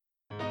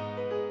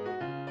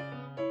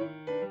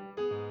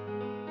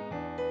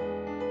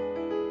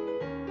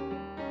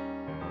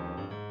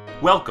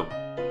Welcome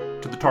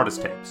to the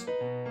TARDIS Tapes.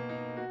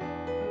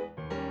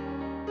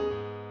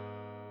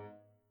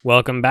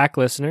 Welcome back,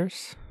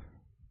 listeners.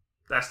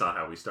 That's not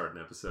how we start an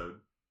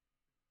episode.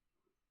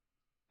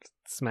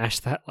 Smash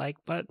that like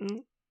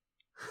button.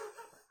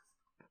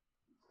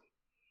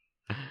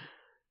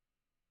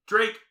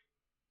 Drake,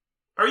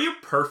 are you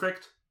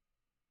perfect?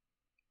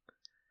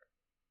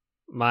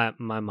 My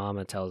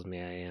mama tells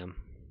me I am.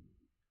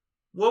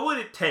 What would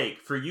it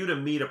take for you to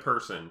meet a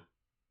person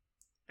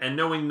and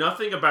knowing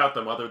nothing about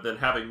them other than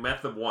having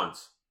met them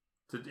once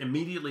to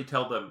immediately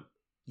tell them,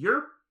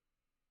 you're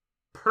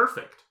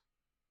perfect?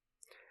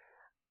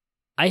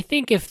 I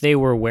think if they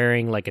were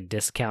wearing like a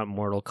discount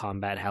Mortal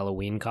Kombat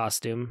Halloween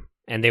costume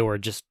and they were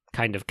just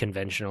kind of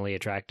conventionally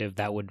attractive,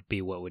 that would be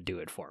what would do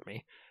it for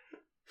me.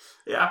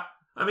 Yeah,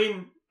 I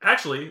mean,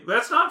 actually,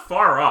 that's not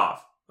far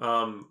off.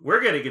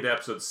 We're getting into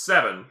episode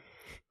 7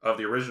 of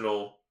the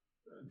original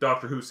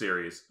Doctor Who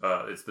series.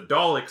 It's the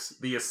Daleks,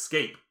 The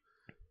Escape.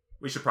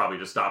 We should probably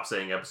just stop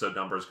saying episode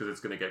numbers because it's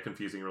going to get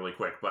confusing really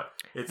quick. But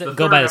it's the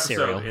Go third by the episode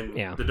serial. in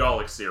Yeah. the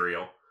Dalek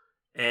serial.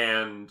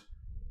 And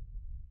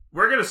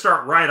we're going to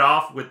start right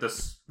off with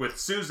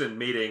Susan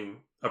meeting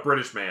a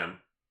British man.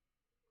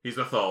 He's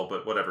a Thull,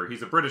 but whatever.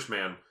 He's a British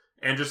man.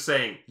 And just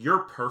saying, you're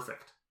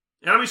perfect.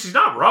 And I mean, she's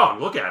not wrong.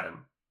 Look at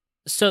him.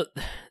 So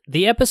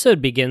the episode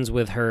begins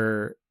with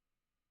her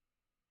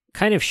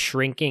kind of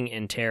shrinking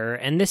in terror.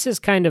 And this is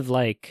kind of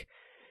like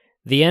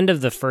the end of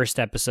the first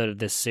episode of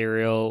this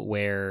serial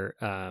where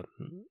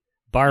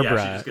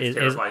Barbara she just gets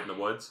terrified in the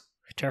woods.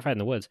 Terrified in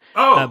the woods.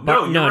 Oh,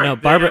 no,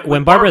 right. Barbara.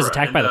 When Barbara is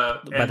attacked by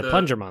the the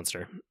plunger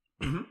monster,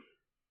 Mm-hmm.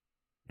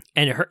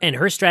 and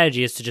her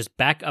strategy is to just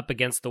back up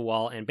against the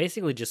wall and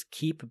basically just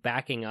keep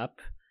backing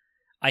up.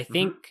 I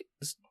think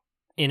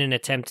in an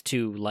attempt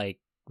to like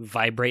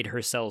vibrate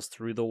herself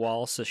through the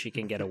wall so she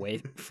can get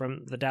away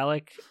from the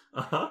Dalek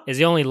is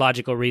the only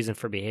logical reason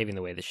for behaving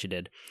the way that she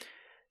did.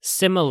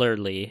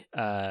 Similarly,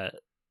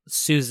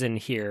 Susan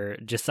here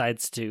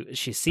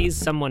she sees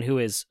someone who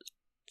is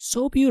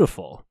so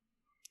beautiful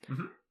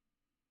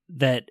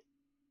that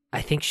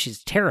I think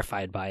she's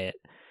terrified by it.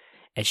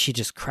 And she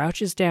just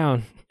crouches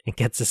down and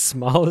gets as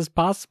small as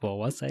possible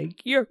while saying,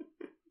 "You're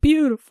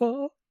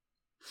beautiful."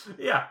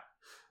 Yeah.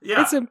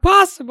 It's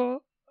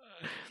impossible.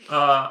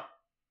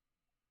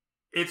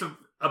 It's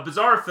a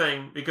bizarre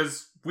thing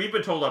because we've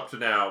been told up to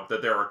now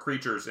that there are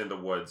creatures in the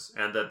woods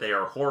and that they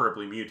are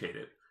horribly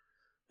mutated.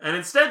 And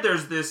instead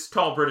there's this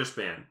tall British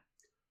man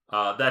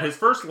that his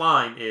first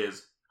line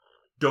is,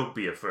 "Don't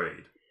be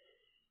afraid."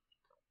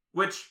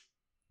 Which,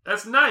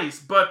 that's nice,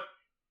 but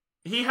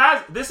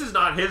this is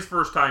not his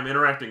first time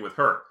interacting with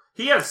her.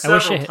 He has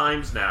several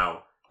times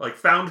now, like,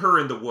 found her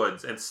in the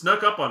woods and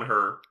snuck up on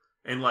her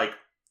and, like,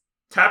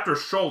 tapped her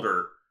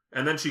shoulder,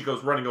 and then she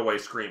goes running away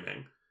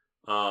screaming.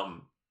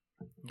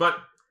 But,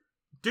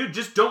 dude,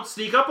 just don't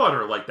sneak up on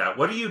her like that.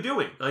 What are you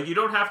doing? Like, you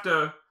don't have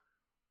to...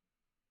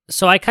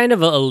 So I kind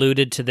of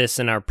alluded to this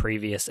in our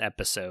previous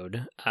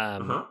episode.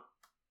 And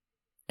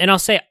I'll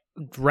say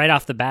right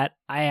off the bat,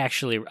 I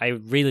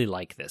really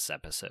like this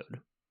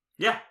episode.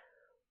 Yeah.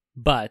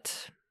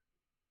 But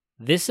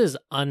this is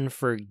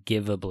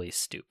unforgivably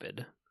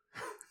stupid.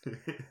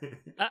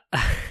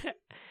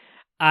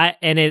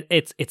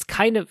 It's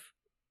kind of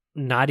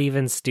not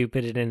even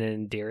stupid in an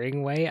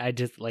endearing way. I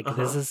just like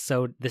this is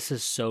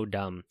so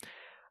dumb.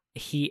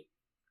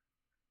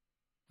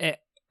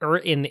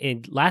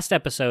 In last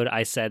episode,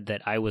 I said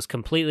that I was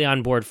completely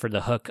on board for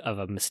the hook of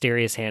a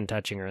mysterious hand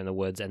touching her in the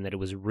woods, and that it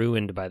was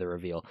ruined by the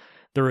reveal.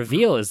 The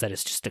reveal is that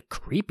it's just a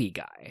creepy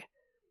guy.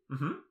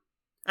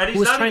 And he's who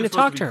was not trying even to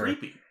talk supposed to be her.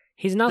 creepy.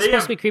 He's not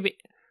supposed to be creepy.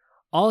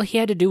 All he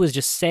had to do was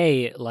just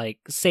say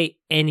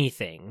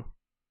anything.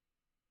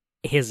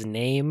 His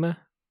name,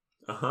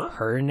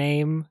 her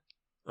name,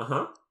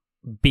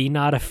 be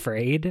not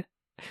afraid.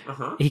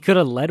 He could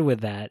have led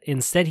with that.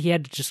 Instead, he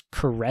had to just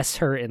caress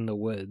her in the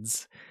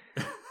woods.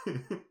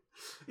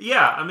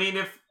 Yeah, I mean,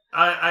 if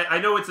I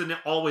know it's an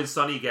Always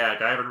Sunny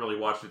gag. I haven't really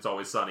watched It's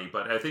Always Sunny,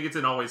 but I think it's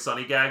an Always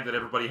Sunny gag that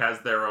everybody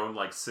has their own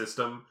like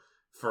system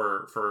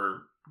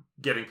for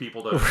getting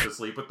people to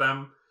sleep with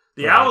them.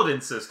 The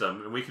Aladdin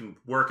system, and we can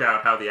work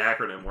out how the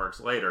acronym works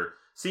later,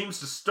 seems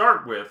to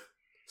start with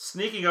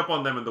sneaking up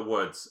on them in the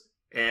woods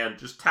and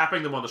just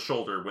tapping them on the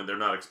shoulder when they're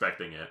not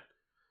expecting it.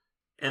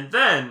 And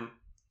then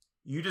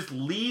you just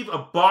leave a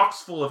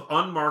box full of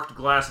unmarked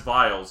glass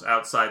vials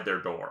outside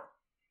their door.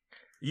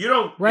 You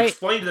don't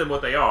explain to them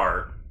what they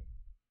are.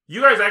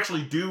 You guys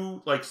actually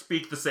do like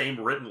speak the same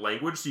written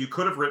language, so you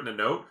could have written a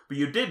note, but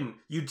you didn't.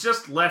 You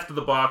just left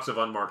the box of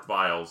unmarked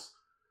vials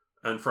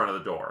in front of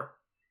the door.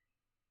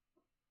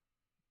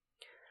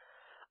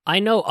 I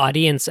know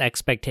audience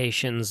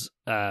expectations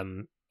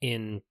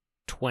in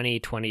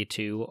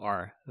 2022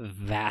 are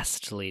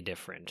vastly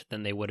different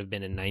than they would have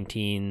been in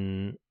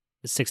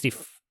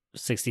 1966.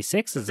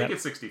 I think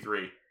it's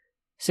 63.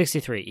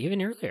 63,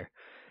 even earlier.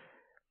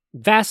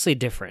 Vastly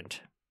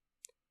different.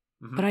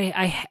 Mm-hmm. But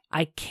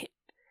I can't.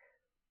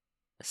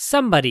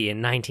 Somebody in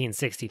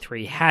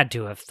 1963 had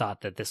to have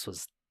thought that this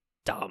was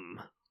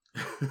dumb.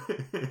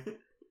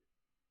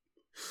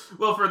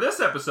 Well, for this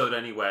episode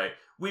anyway,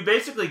 we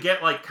basically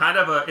get like kind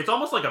of it's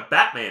almost like a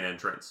Batman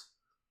entrance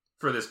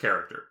for this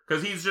character.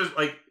 Because he's just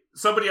like,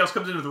 somebody else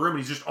comes into the room and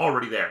he's just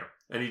already there.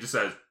 And he just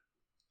says,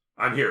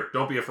 I'm here,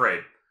 don't be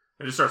afraid.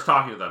 And just starts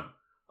talking to them.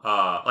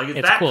 Like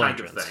it's that cool kind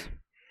entrance. of thing.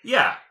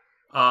 Yeah.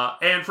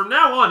 And from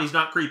now on, he's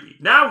not creepy.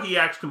 Now he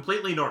acts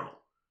completely normal.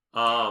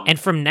 And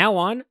from now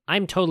on,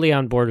 I'm totally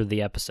on board with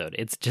the episode.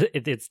 It's just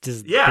this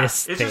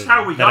it's thing just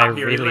how we that got I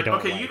here. really Like, don't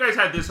okay, like. you guys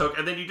had this hook,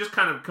 and then you just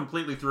kind of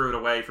completely threw it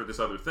away for this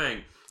other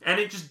thing, and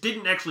it just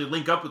didn't actually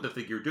link up with the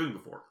thing you were doing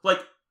before.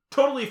 Like,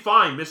 totally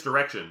fine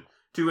misdirection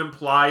to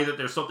imply that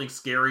there's something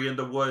scary in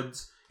the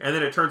woods, and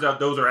then it turns out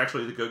those are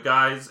actually the good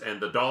guys,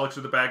 and the Daleks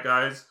are the bad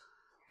guys.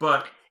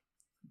 But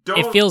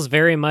it feels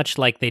very much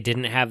like they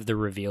didn't have the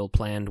reveal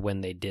planned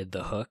when they did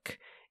the hook.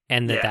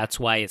 And that's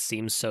why it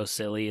seems so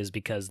silly, is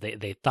because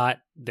they thought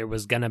there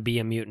was going to be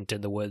a mutant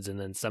in the woods, and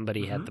then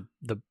somebody had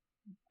the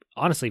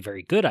honestly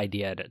very good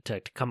idea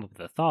to come up with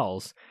the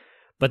Thals,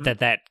 but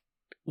that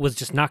was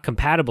just not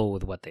compatible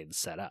with what they'd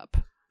set up.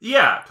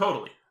 Yeah,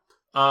 totally.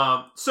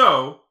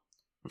 So,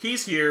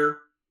 he's here.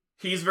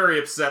 He's very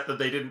upset that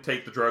they didn't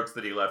take the drugs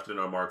that he left in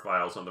unmarked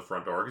vials on the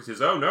front door. He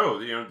says, oh no,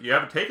 you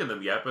haven't taken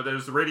them yet, but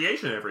there's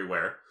radiation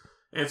everywhere.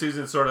 And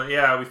Susan's sort of,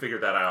 yeah, we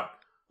figured that out.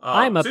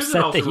 I'm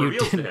Susan upset that you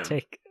reveals to didn't him,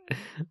 take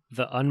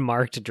the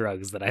unmarked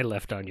drugs that I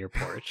left on your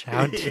porch.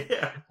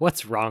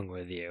 What's wrong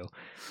with you?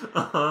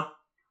 Uh-huh.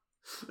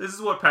 This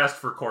is what passed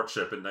for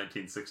courtship in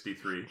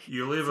 1963.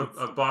 You leave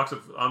a box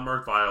of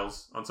unmarked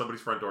vials on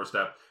somebody's front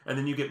doorstep, and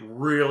then you get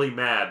really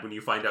mad when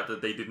you find out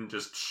that they didn't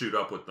just shoot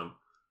up with them.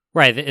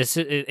 Right, it's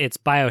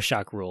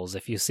Bioshock rules.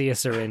 If you see a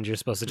syringe, you're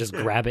supposed to just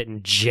grab it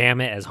and jam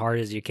it as hard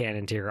as you can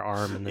into your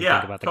arm, and then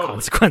think about the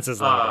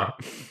consequences later.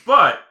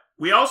 But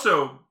we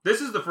also, this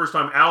is the first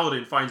time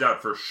Aladdin finds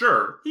out for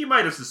sure. He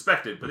might have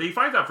suspected, but he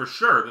finds out for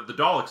sure that the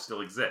Daleks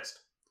still exist.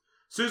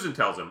 Susan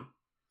tells him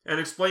and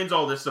explains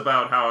all this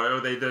about how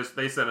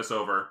they sent us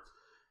over.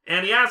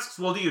 And he asks,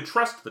 well, do you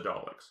trust the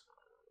Daleks?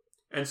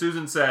 And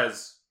Susan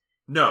says,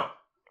 no.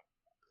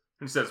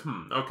 And he says,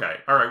 okay.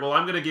 All right, well,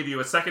 I'm going to give you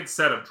a second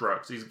set of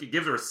drugs. He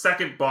gives her a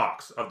second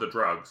box of the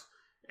drugs.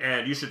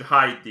 And you should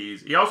hide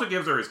these. He also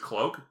gives her his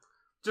cloak.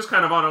 Just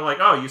kind of on her like,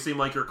 oh, you seem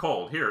like you're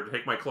cold. Here,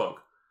 take my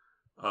cloak.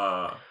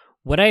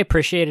 What I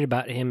appreciated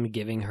about him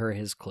giving her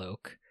his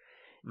cloak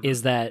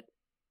is that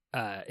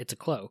it's a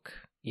cloak.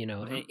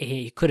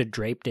 He could have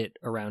draped it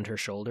around her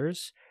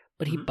shoulders,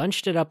 but he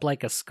bunched it up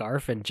like a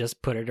scarf and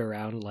just put it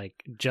around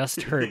like just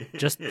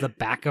the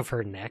back of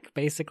her neck,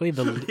 basically.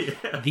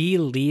 The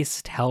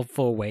least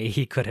helpful way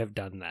he could have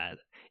done that.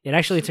 It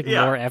actually took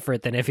more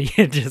effort than if he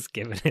had just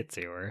given it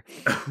to her.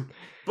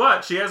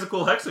 But she has a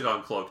cool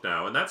hexagon cloak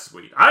now, and that's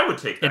sweet. I would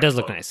take that. It does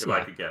look nice if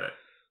I could get it.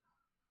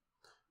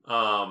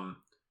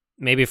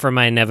 Maybe for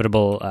my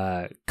inevitable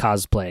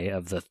cosplay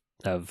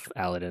of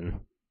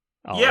Aladdin.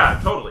 Yeah,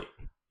 totally.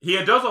 He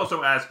does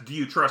also ask, do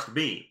you trust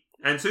me?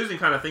 And Susan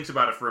kind of thinks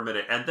about it for a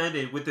minute, and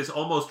then with this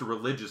almost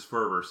religious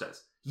fervor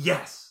says,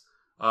 yes.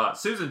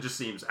 Susan just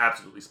seems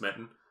absolutely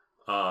smitten.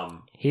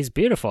 He's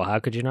beautiful. How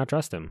could you not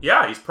trust him?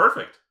 Yeah, he's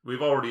perfect.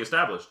 We've already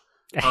established.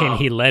 And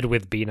he led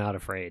with Be Not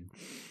Afraid.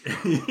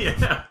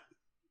 Yeah.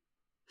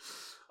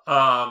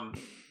 The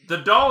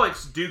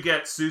Daleks do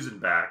get Susan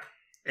back,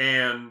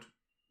 and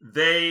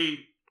they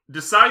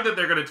decide that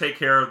they're going to take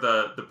care of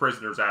the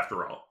prisoners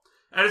after all.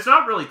 And it's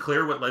not really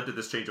clear what led to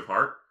this change of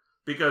heart,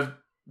 because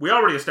we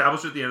already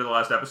established at the end of the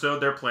last episode,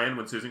 their plan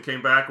when Susan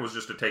came back was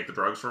just to take the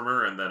drugs from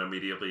her and then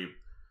immediately...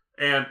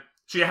 And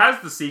she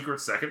has the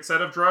secret second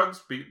set of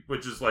drugs,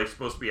 which is like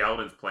supposed to be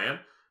Aladdin's plan.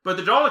 But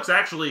the Daleks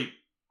actually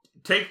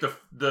take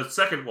the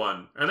second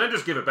one and then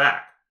just give it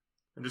back.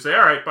 And just say,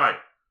 all right, bye.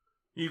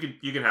 You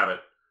can have it.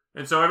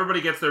 And so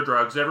everybody gets their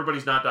drugs.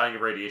 Everybody's not dying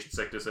of radiation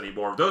sickness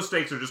anymore. Those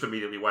stakes are just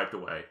immediately wiped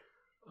away.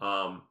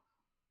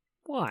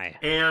 Why?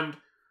 And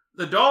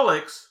the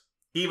Daleks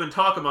even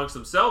talk amongst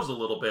themselves a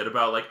little bit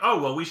about like,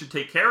 oh, well, we should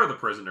take care of the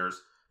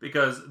prisoners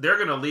because they're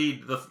going to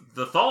lead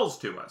the Thals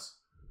to us.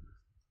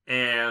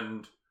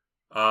 And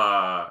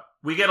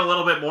we get a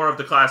little bit more of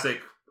the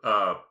classic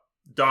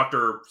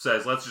Doctor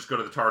says, let's just go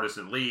to the TARDIS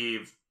and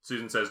leave.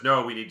 Susan says,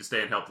 no, we need to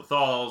stay and help the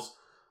Thals.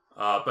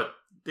 But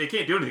they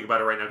can't do anything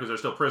about it right now because they're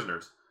still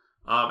prisoners.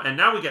 And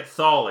now we get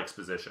Thal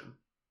exposition.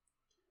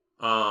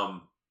 The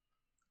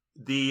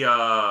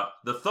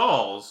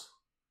Thals,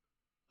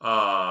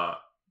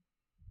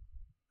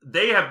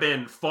 they have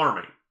been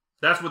farming.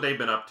 That's what they've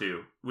been up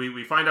to.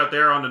 We find out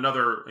they're on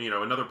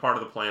another part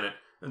of the planet,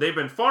 and they've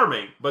been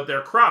farming, but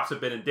their crops have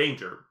been in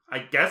danger. I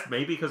guess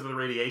maybe because of the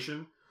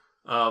radiation.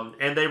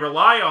 And they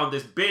rely on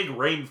this big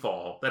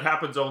rainfall that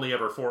happens only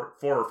every 4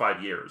 or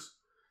 5 years.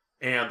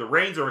 And the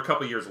rains are a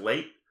couple years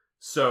late,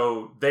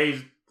 so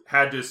they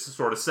had to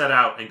sort of set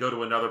out and go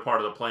to another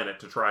part of the planet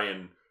to try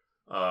and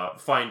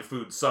find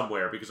food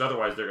somewhere, because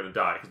otherwise they're going to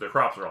die because their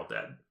crops are all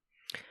dead.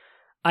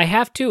 I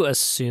have to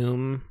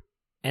assume,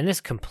 and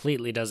this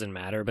completely doesn't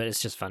matter, but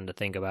it's just fun to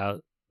think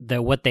about,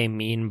 that what they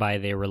mean by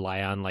they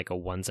rely on like a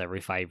once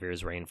every 5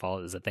 years rainfall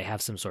is that they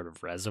have some sort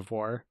of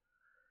reservoir.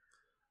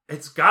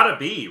 It's gotta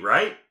be,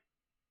 right?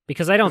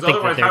 Because I don't think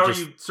otherwise, that they're how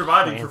just are you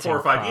surviving for 4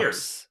 or 5 planting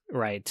years? crops,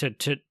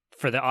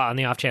 right? On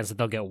the off chance that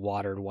they'll get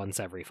watered once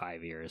every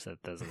 5 years.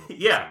 That doesn't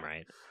Yeah. seem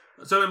right.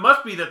 So it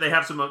must be that they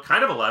have some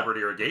kind of elaborate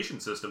irrigation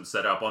system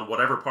set up on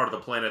whatever part of the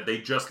planet they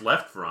just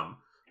left from.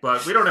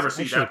 But we don't ever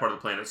see that part of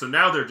the planet. So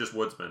now they're just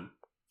woodsmen.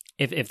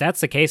 If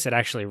that's the case, it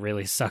actually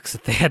really sucks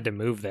that they had to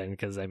move then,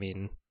 because I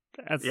mean,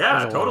 that's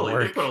totally. A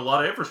lot of They put a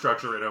lot of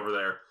infrastructure in over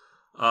there.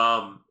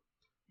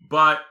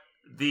 But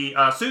the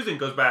Susan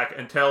goes back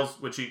and tells,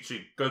 when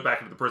she goes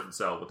back into the prison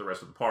cell with the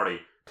rest of the party,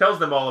 tells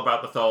them all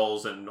about the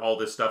Thulls and all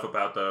this stuff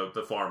about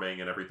the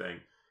farming and everything.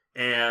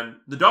 And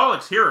the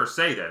Daleks hear her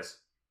say this,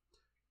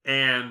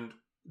 and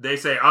they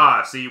say,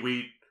 see,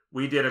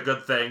 we did a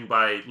good thing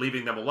by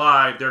leaving them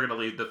alive. They're going to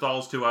leave the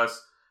Thulls to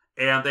us.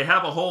 And they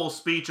have a whole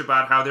speech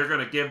about how they're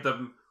going to give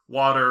them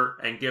water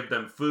and give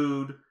them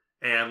food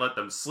and let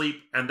them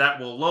sleep, and that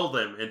will lull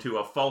them into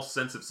a false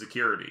sense of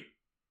security.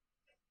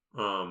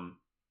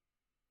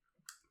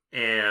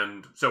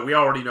 And so we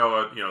already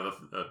know,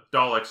 the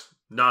Daleks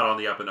not on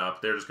the up and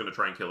up. They're just going to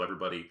try and kill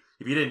everybody.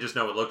 If you didn't just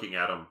know it looking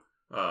at them,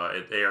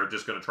 they are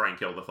just going to try and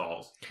kill the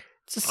Thulls.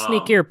 It's a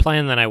sneakier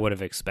plan than I would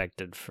have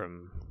expected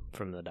from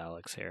the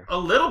Daleks here. A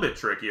little bit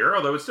trickier,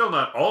 although it's still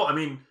not all. I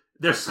mean,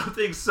 there's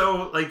something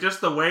so, like,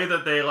 just the way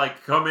that they,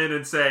 like, come in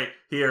and say,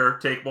 here,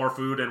 take more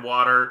food and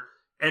water,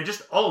 and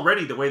just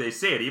already the way they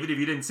say it, even if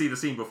you didn't see the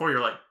scene before, you're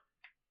like,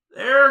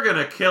 they're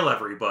gonna kill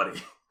everybody.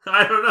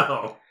 I don't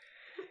know.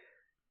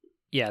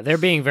 Yeah, they're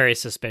being very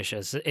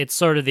suspicious. It's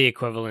sort of the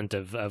equivalent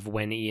of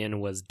when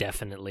Ian was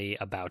definitely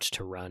about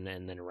to run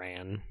and then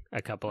ran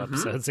a couple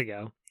episodes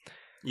ago.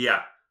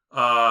 Yeah.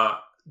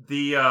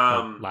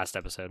 Last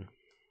episode.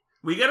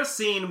 We get a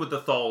scene with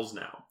the Thulls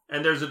now,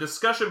 and there's a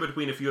discussion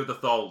between a few of the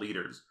Thull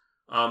leaders.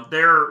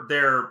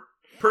 Their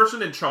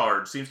person in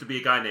charge seems to be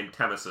a guy named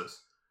Temesis,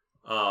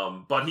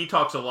 but he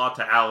talks a lot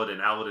to Aladdin.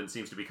 Aladdin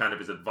seems to be kind of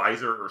his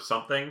advisor or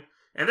something,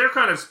 and they're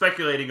kind of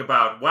speculating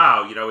about,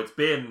 wow, it's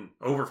been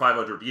over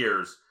 500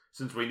 years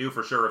since we knew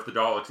for sure if the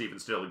Daleks even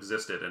still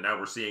existed, and now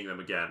we're seeing them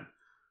again.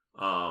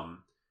 And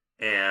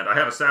I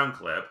have a sound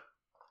clip.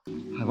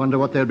 I wonder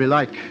what they'll be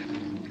like,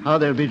 how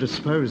they'll be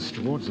disposed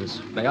towards us.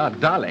 They are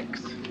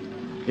Daleks.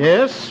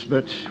 Yes,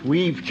 but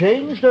we've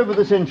changed over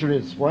the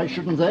centuries. Why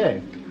shouldn't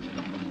they?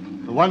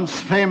 The once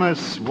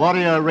famous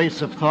warrior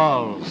race of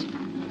Thals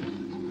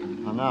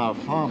are now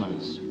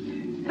farmers.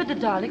 But the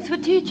Daleks were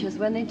teachers,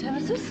 weren't they,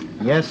 Temesis?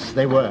 Yes,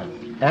 they were.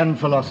 And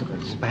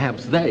philosophers.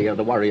 Perhaps they are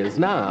the warriors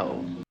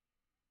now.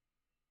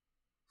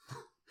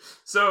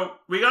 So,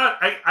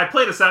 I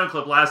played a sound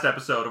clip last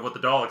episode of what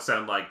the Daleks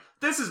sound like.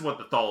 This is what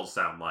the Thulls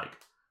sound like.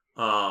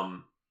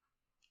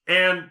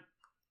 And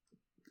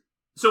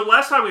so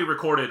last time we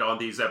recorded on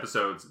these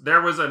episodes,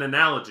 there was an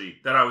analogy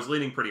that I was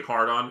leaning pretty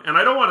hard on, and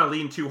I don't want to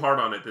lean too hard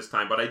on it this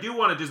time, but I do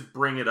want to just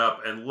bring it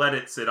up and let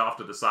it sit off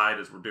to the side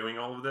as we're doing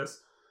all of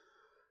this.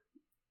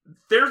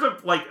 There's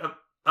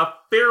a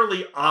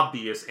fairly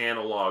obvious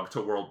analog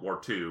to World War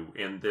II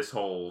in this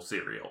whole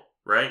serial,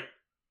 right?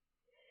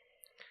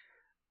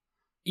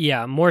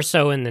 Yeah, more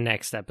so in the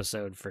next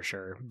episode for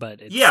sure, but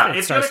it's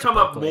going to come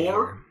up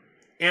more.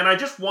 And I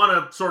just want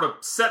to sort of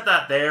set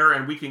that there,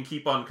 and we can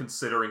keep on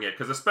considering it.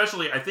 Because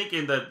especially, I think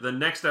in the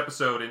next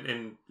episode,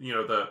 in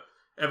the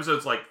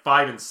episodes like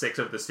 5 and 6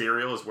 of the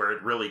serial is where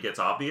it really gets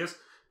obvious.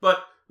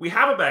 But we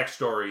have a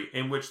backstory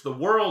in which the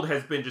world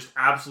has been just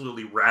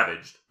absolutely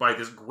ravaged by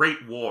this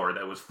great war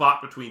that was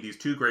fought between these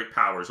two great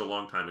powers a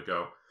long time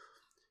ago.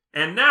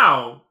 And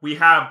now we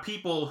have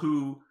people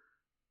who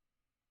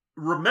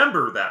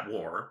remember that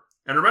war,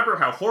 and remember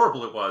how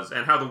horrible it was,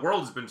 and how the world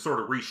has been sort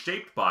of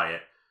reshaped by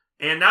it.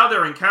 And now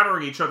they're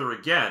encountering each other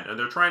again, and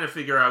they're trying to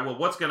figure out, well,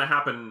 what's going to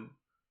happen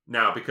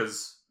now?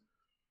 Because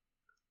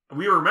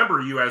we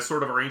remember you as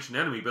sort of our ancient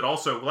enemy, but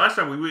also, last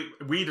time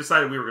we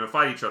decided we were going to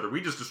fight each other,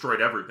 we just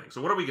destroyed everything.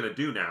 So what are we going to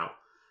do now?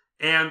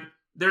 And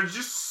there's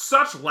just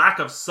such lack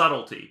of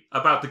subtlety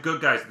about the good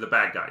guys and the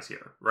bad guys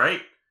here,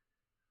 right?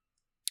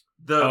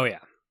 Oh, yeah.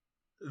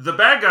 The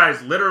bad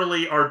guys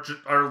literally are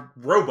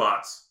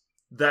robots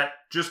that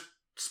just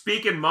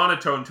speak in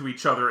monotone to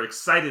each other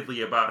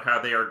excitedly about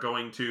how they are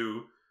going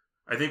to...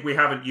 I think we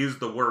haven't used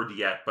the word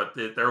yet, but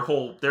their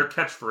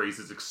catchphrase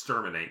is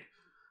exterminate.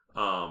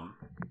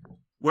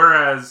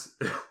 Whereas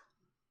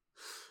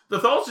the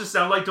Thulls just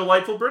sound like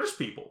delightful British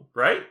people,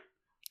 right?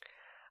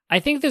 I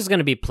think there's going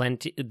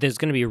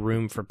to be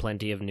room for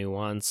plenty of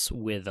nuance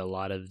with a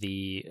lot of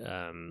the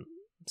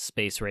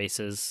space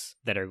races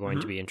that are going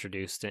to be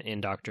introduced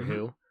in Doctor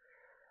Who.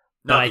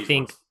 But I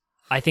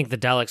think the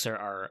Daleks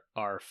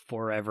are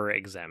forever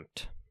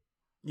exempt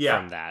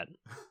from that.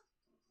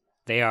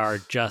 They are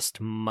just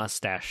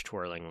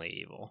mustache-twirlingly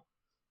evil.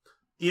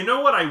 You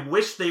know what I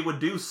wish they would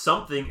do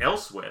something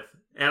else with?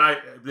 And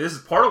this is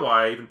part of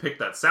why I even picked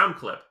that sound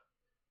clip.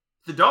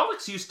 The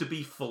Daleks used to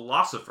be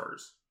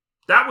philosophers.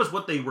 That was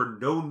what they were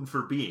known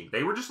for being.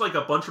 They were just like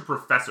a bunch of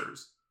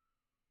professors.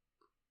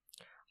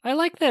 I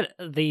like that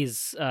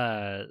these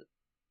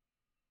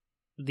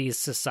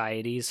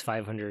societies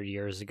 500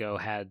 years ago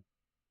had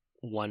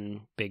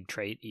one big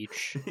trait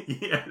each.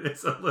 Yeah,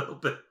 it's a little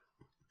bit...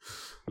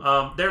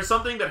 There's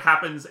something that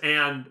happens,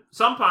 and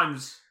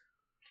sometimes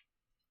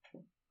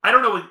I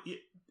don't know.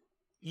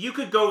 You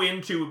could go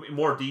into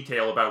more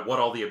detail about what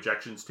all the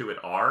objections to it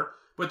are,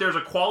 but there's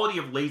a quality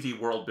of lazy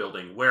world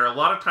building where a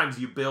lot of times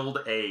you build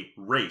a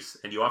race,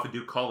 and you often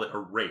do call it a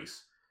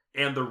race,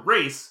 and the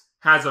race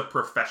has a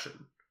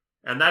profession,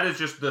 and that is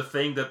just the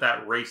thing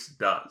that race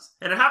does,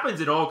 and it happens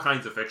in all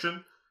kinds of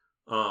fiction.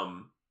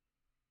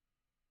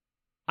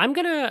 I'm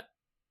gonna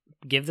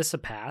give this a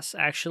pass,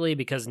 actually,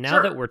 because now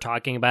Sure. that we're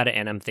talking about it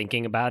and I'm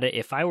thinking about it,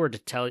 if I were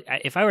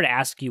to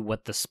ask you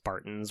what the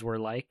Spartans were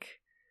like,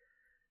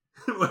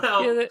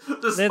 Well, Yeah, the they're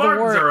the Spartans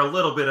war- are a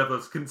little bit of a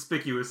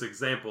conspicuous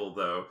example,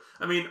 though.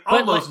 I mean,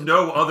 But, almost like-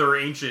 no other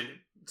ancient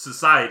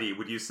society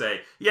would you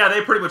say, yeah,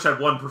 they pretty much had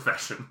one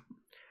profession.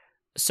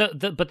 so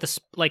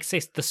say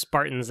the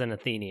Spartans and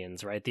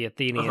Athenians, right? The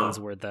Athenians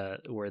were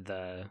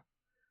the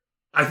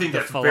I think The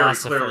that's very clearly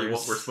philosophers.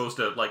 what we're supposed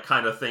to like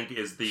kind of think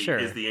is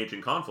Sure. the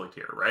ancient conflict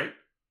here, right?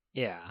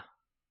 yeah.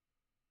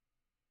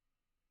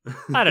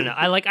 I don't know.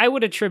 I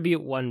would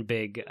attribute one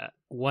big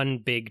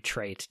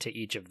trait to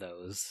each of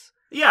those.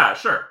 Yeah,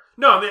 sure.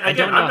 No, I mean, I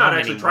again, don't know I'm not how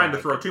actually many trying more to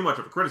I throw could- too much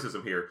of a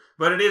criticism here,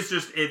 but it is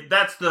just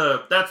that's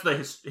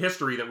the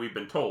history that we've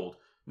been told.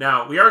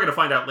 Now, we are going to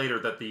find out later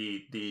that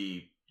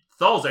the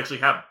Thulls actually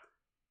have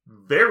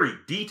very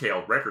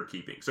detailed record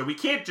keeping, so we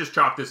can't just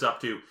chalk this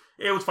up to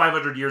it was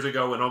 500 years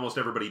ago and almost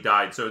everybody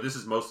died, so this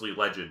is mostly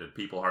legend and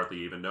people hardly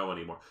even know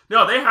anymore.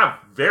 No, they have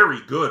very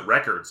good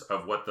records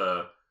of what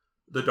the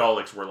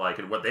Daleks were like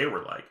and what they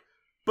were like,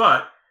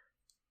 but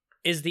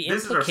Is the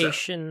This is our set.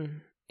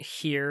 implication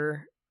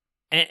here,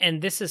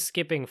 and this is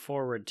skipping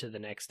forward to the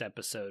next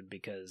episode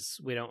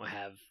because we don't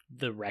have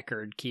the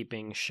record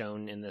keeping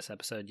shown in this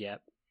episode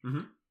yet.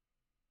 Mhm.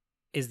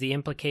 Is the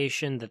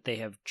implication that they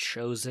have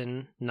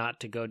chosen not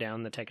to go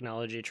down the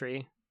technology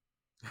tree?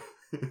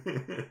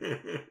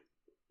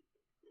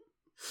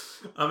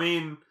 I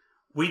mean,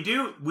 we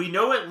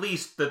know at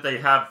least that they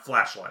have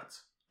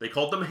flashlights. They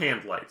called them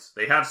hand lights.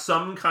 They have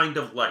some kind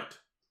of light.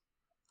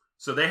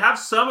 So they have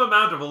some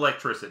amount of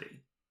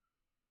electricity.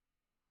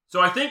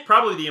 So I think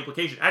probably the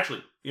implication,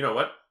 actually, you know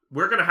what?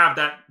 We're going to have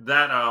that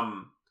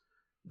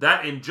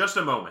in just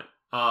a moment.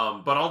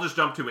 But I'll just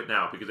jump to it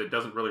now because it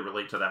doesn't really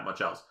relate to that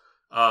much else.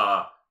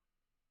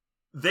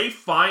 They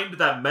find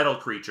that metal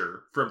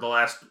creature from the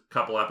last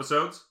couple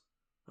episodes.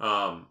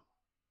 And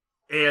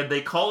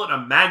they call it a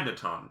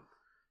magneton.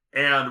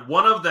 And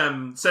one of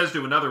them says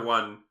to another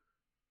one,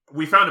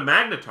 we found a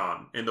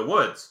magneton in the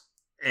woods,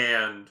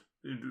 and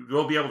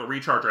we'll be able to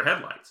recharge our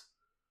headlights.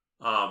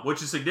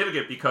 Which is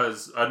significant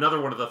because another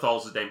one of the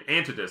Thulls is named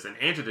Antidus, and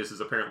Antidus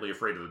is apparently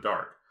afraid of the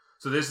dark.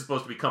 So this is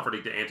supposed to be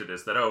comforting to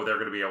Antidus that, they're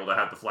going to be able to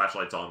have the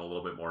flashlights on a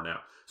little bit more now.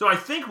 So I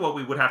think what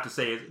we would have to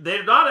say is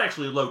they're not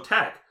actually low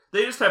tech.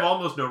 They just have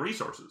almost no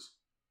resources.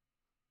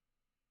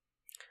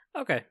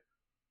 Okay.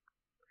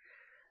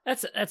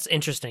 That's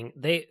interesting.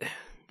 They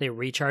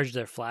recharge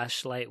their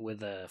flashlight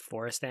with a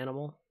forest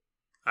animal.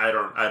 I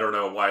don't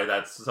know why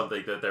that's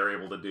something that they're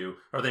able to do.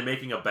 Are they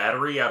making a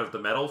battery out of the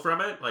metal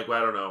from it? Like,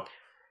 I don't know.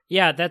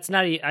 Yeah, that's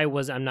not.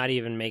 I'm not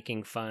even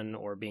making fun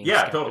or being Yeah,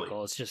 skeptical.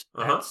 totally. It's just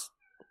Uh-huh.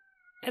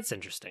 that's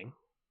interesting.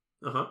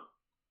 Uh-huh.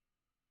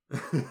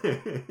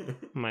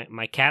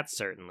 My cat's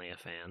certainly a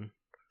fan.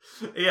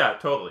 Yeah,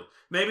 totally.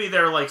 Maybe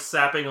they're like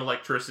sapping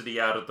electricity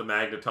out of the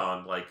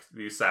magneton, like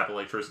you sap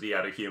electricity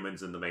out of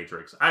humans in the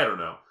Matrix. I don't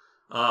know.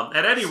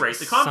 At any rate,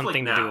 the conflict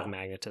Something now. to do with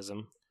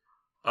magnetism.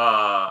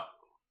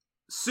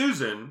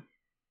 Susan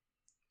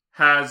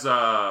has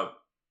a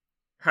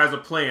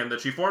plan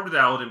that she formed with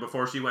Aladdin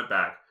before she went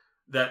back.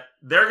 That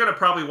they're going to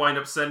probably wind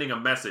up sending a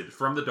message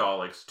from the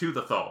Daleks to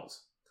the Thulls,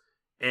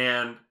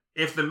 and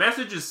if the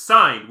message is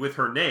signed with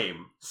her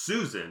name,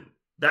 Susan,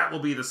 that will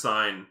be the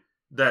sign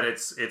that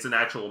it's an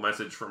actual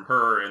message from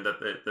her and that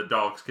the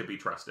Daleks could be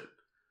trusted.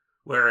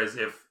 Whereas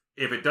if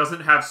it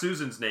doesn't have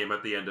Susan's name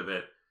at the end of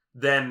it,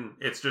 then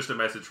it's just a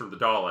message from the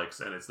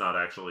Daleks and it's not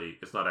actually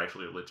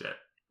legit,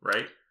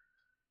 right?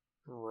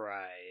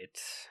 Right.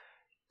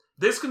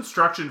 This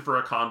construction for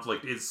a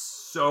conflict is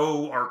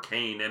so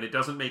arcane and it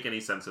doesn't make any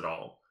sense at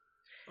all.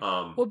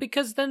 Well,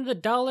 because then the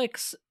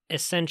Daleks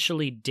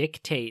essentially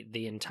dictate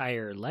the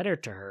entire letter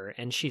to her,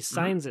 and she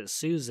signs it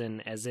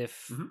Susan as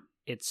if Mhm.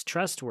 it's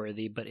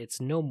trustworthy, but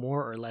it's no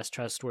more or less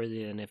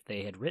trustworthy than if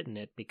they had written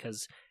it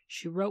because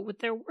she wrote with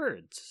their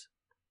words.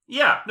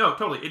 Yeah, no,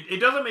 totally. It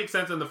doesn't make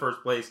sense in the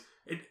first place.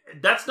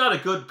 That's not a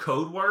good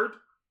code word.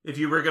 If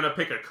you were going to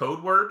pick a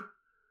code word,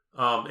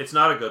 it's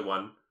not a good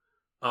one.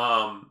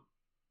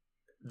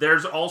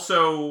 There's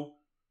also,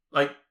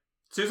 like,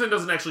 Susan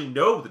doesn't actually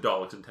know the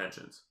Daleks'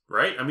 intentions,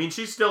 right? I mean,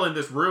 she's still in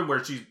this room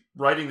where she's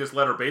writing this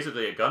letter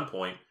basically at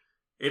gunpoint.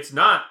 It's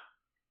not...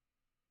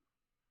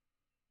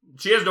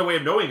 She has no way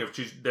of knowing if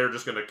they're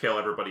just going to kill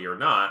everybody or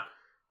not.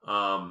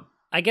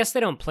 I guess they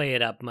don't play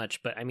it up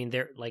much, but I mean,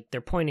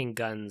 they're pointing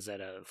guns at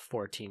a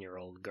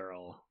 14-year-old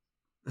girl.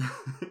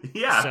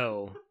 Yeah.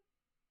 So,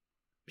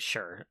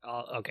 sure.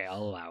 I'll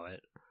allow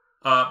it.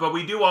 But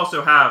we do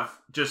also have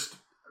just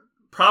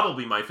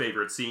probably my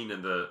favorite scene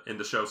in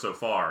the show so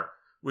far,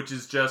 which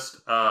is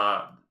just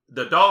the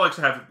Daleks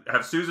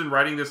have Susan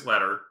writing this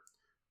letter.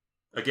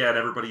 Again,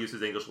 everybody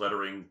uses English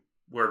lettering.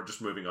 We're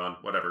just moving on,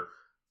 whatever.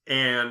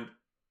 And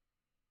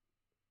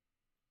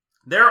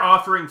they're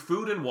offering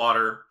food and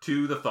water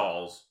to the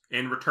Thals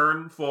in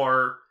return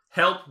for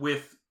help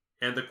with,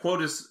 and the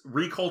quote is,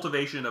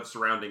 recultivation of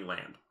surrounding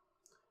land.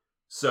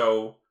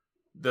 So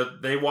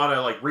they want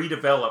to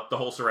redevelop the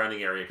whole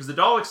surrounding area, because the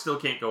Daleks still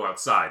can't go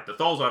outside. The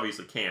Thals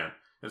obviously can.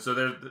 And so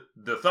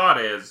the thought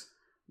is,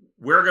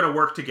 we're going to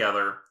work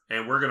together,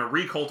 and we're going to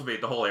recultivate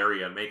the whole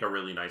area and make a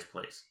really nice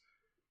place.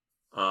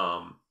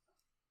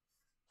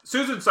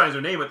 Susan signs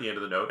her name at the end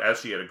of the note, as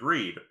she had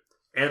agreed.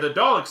 And the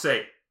Daleks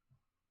say,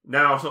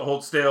 now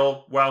hold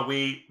still while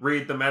we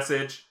read the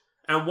message.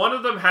 And one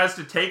of them has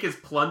to take his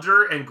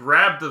plunger and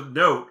grab the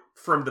note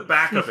from the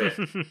back of it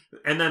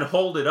and then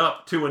hold it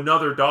up to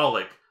another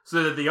Dalek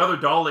so that the other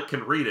Dalek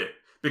can read it,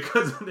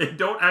 because they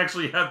don't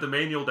actually have the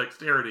manual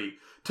dexterity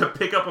to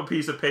pick up a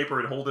piece of paper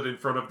and hold it in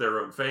front of their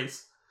own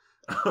face.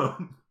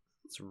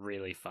 It's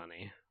really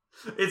funny.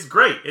 It's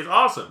great. It's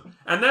awesome.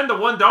 And then the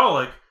one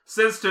Dalek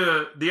says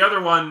to the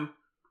other one,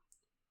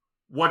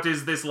 what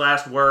is this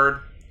last word?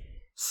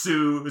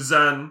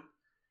 Susan.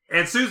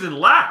 And Susan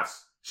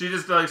laughs. She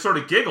just sort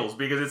of giggles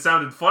because it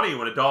sounded funny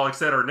when a Dalek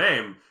said her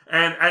name.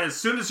 And as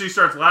soon as she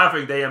starts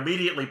laughing, they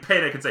immediately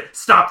panic and say,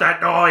 stop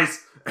that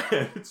noise!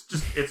 And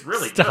it's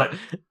really good.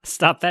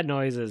 Stop that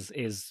noise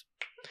is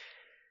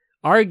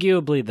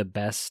arguably the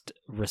best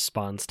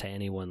response to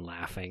anyone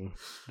laughing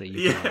that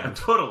you can find.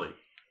 Totally.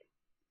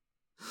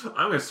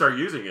 I'm going to start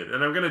using it,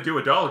 and I'm going to do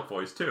a Dalek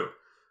voice, too.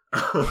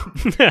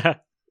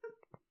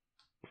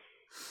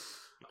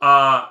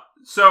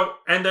 So,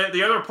 and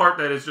the other part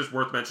that is just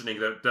worth mentioning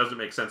that doesn't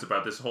make sense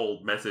about this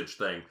whole message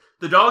thing,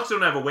 the Daleks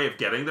don't have a way of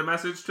getting the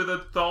message to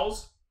the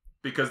Thals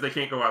because they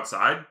can't go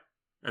outside,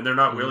 and they're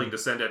not willing to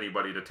send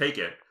anybody to take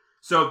it.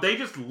 So they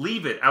just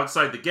leave it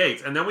outside the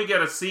gates, and then we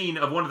get a scene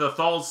of one of the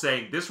Thals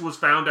saying, this was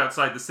found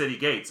outside the city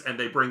gates, and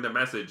they bring the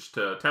message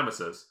to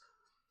Temesis.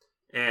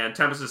 And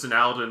Temesis and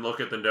Alden look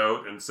at the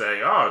note and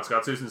say, oh, it's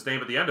got Susan's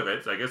name at the end of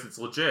it, so I guess it's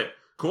legit.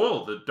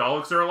 Cool, the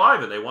Daleks are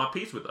alive, and they want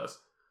peace with us.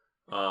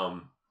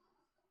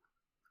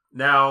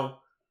 Now,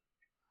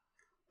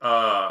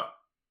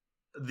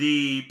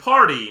 the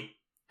party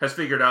has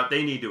figured out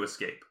they need to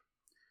escape.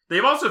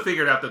 They've also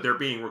figured out that they're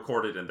being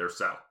recorded in their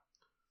cell.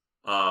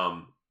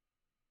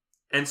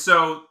 And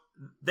so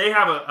they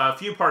have a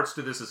few parts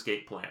to this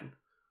escape plan.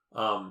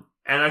 And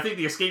I think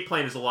the escape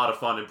plan is a lot of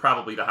fun and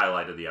probably the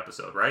highlight of the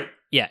episode, right?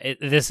 Yeah,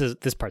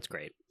 this part's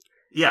great.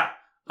 Yeah.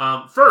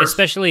 First,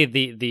 especially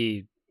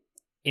the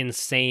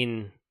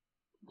insane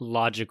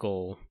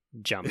logical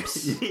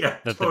jumps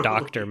that the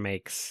Doctor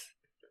makes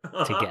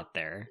to get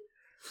there.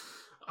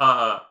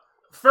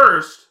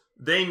 First,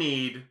 they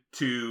need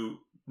to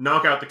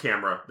knock out the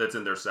camera that's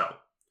in their cell.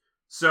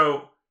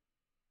 So,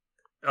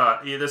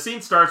 the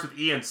scene starts with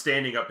Ian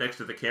standing up next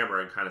to the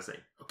camera and kind of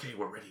saying, okay,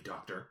 we're ready,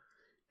 Doctor.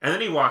 And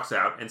then he walks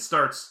out and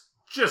starts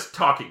just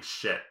talking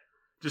shit.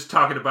 Just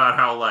talking about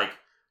how,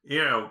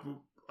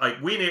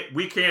 we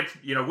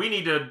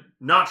need to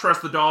not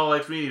trust the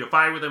Daleks, we need to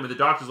fight with them, and the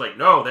Doctor's like,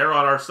 no, they're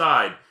on our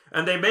side.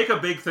 And they make a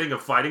big thing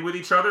of fighting with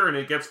each other, and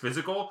it gets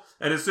physical.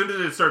 And as soon as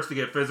it starts to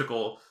get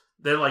physical,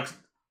 they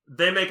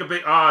make a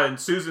big and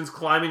Susan's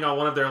climbing on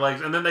one of their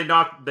legs, and then they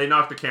knock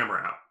the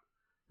camera out.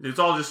 It's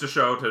all just a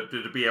show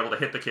to be able to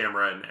hit the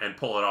camera and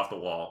pull it off the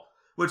wall.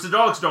 Which the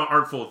Daleks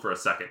aren't fooled for a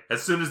second.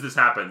 As soon as this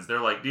happens,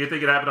 they're like, do you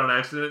think it happened on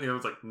accident? And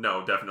it's like,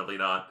 no, definitely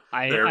not.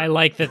 I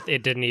like that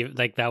it didn't even,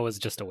 that was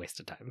just a waste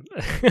of time.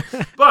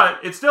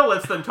 But it still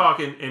lets them talk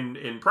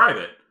in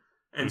private.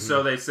 And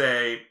so they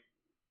say,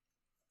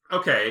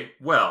 okay,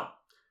 well,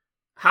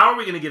 how are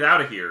we going to get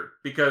out of here?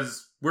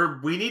 Because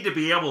we need to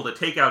be able to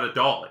take out a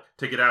Dalek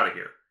to get out of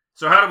here.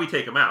 So how do we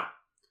take him out?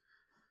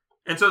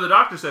 And so the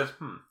Doctor says,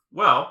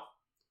 well,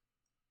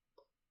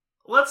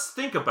 let's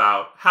think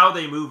about how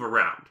they move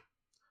around.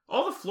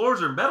 All the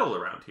floors are metal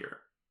around here.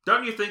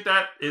 Don't you think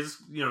that is,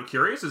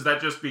 curious? Is that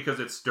just because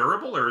it's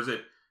durable, or is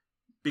it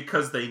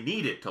because they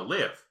need it to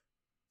live?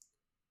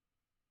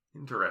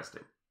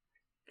 Interesting.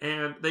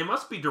 And they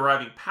must be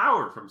deriving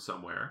power from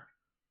somewhere.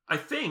 I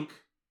think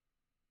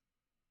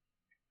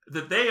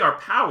that they are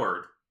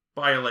powered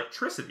by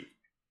electricity.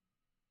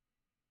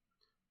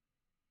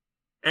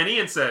 And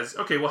Ian says,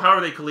 okay, well, how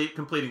are they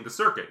completing the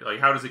circuit?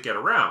 How does it get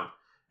around?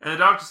 And the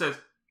Doctor says,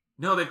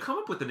 no, they've come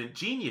up with an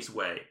ingenious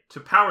way to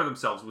power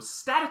themselves with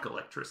static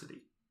electricity.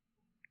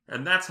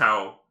 And that's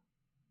how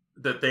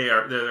that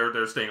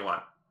they're staying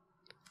alive.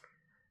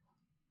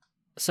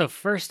 So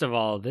first of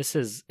all,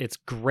 it's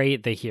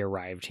great that he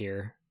arrived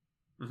here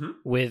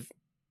with,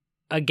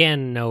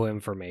 again, no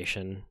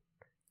information.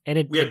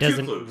 And we have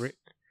doesn't 2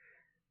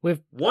 clues.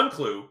 One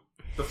clue,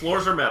 the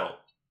floors are metal.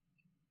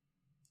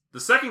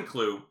 The second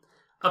clue,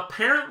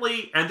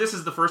 apparently, and this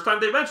is the first time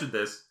they mentioned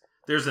this,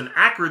 there's an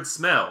acrid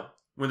smell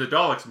when the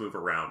Daleks move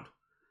around.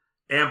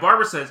 And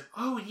Barbara says,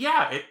 oh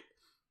yeah,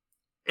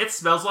 it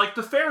smells like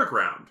the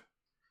fairground.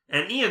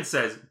 And Ian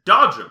says,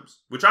 Dodgems,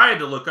 which I had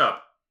to look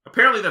up.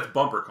 Apparently that's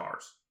bumper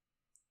cars.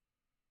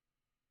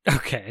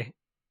 Okay.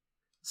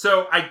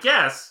 So I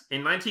guess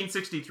in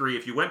 1963,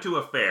 if you went to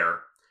a fair,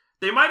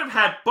 they might have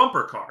had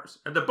bumper cars.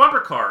 And the bumper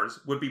cars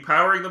would be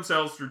powering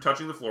themselves through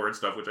touching the floor and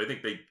stuff, which I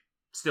think they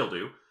still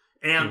do.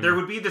 And there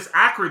would be this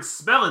acrid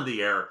smell in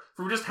the air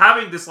from just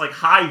having this like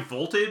high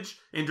voltage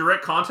in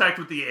direct contact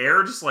with the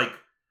air, just like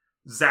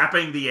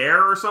zapping the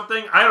air or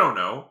something. I don't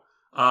know.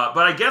 But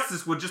I guess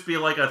this would just be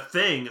like a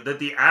thing that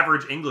the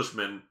average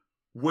Englishman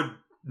would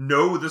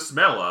know the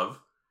smell of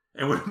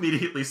and would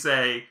immediately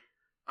say,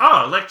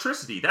 oh,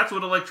 electricity. That's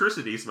what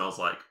electricity smells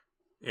like.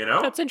 You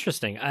know? That's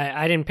interesting.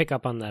 I didn't pick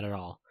up on that at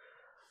all.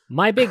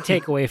 My big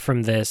takeaway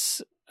from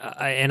this,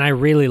 and I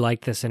really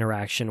liked this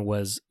interaction,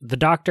 was the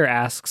doctor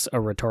asks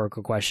a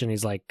rhetorical question.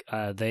 He's like,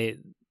 I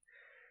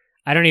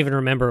don't even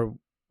remember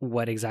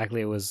what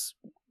exactly it was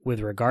with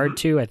regard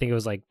to. I think it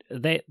was like,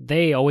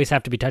 they always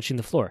have to be touching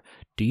the floor.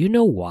 Do you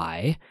know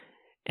why?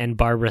 And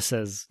Barbara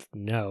says,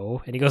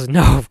 no. And he goes,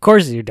 no, of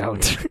course you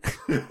don't.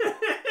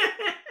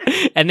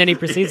 And then he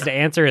proceeds to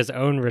answer his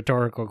own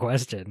rhetorical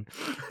question.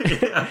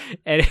 Yeah.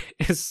 And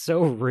it's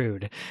so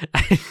rude.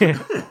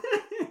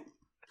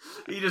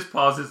 He just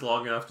pauses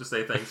long enough to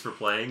say thanks for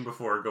playing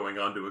before going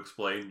on to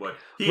explain what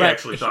he Right.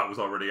 actually thought was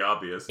already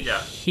obvious.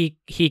 Yeah.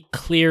 He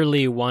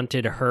clearly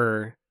wanted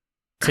her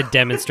to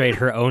demonstrate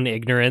her own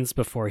ignorance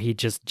before he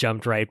just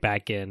jumped right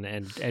back in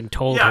and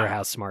told Yeah. her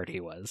how smart he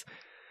was.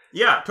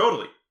 Yeah,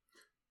 totally.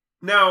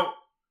 Now,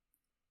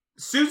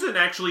 Susan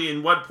actually,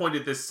 in one point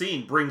of this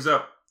scene, brings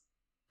up,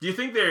 do you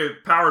think they're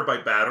powered by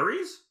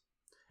batteries?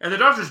 And the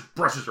doctor just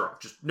brushes her off.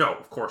 Just, no,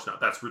 of course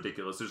not. That's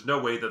ridiculous. There's no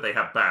way that they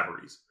have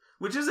batteries.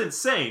 Which is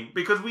insane,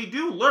 because we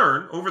do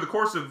learn, over the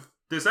course of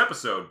this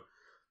episode,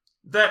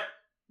 that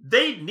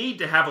they need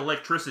to have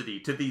electricity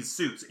to these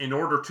suits in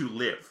order to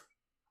live.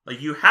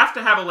 Like, you have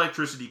to have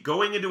electricity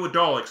going into a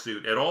Dalek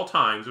suit at all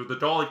times, or the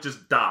Dalek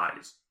just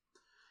dies.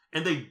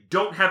 And they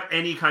don't have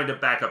any kind of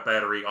backup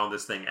battery on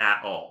this thing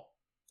at all.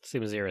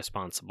 Seems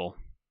irresponsible.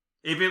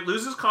 If it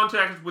loses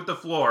contact with the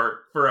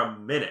floor for a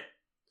minute,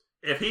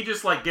 if he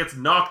just, like, gets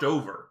knocked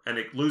over and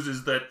it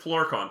loses that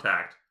floor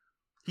contact,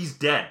 he's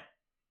dead.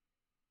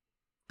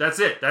 That's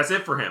it. That's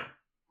it for him.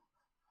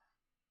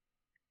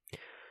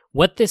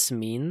 What this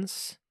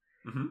means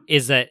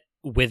is that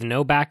with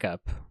no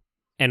backup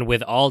and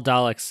with all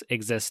Daleks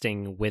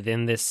existing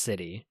within this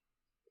city,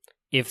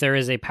 if there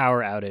is a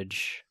power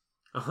outage,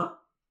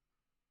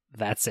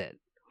 that's it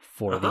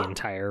for the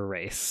entire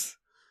race.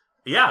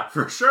 Yeah,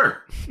 for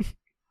sure.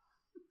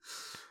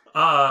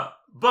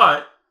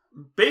 But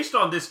based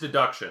on this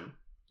deduction,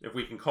 if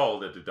we can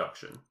call it a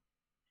deduction,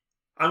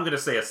 I'm going to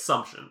say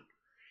assumption.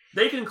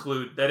 They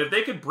conclude that if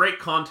they could break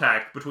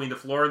contact between the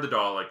floor and the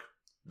Dalek,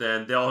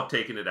 then they'll have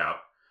taken it out.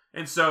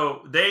 And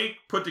so they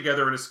put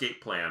together an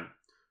escape plan,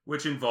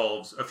 which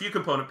involves a few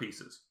component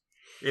pieces.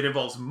 It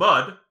involves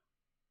mud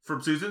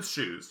from Susan's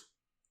shoes,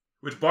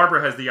 which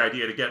Barbara has the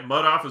idea to get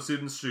mud off of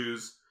Susan's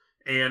shoes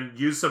and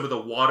use some of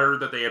the water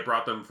that they had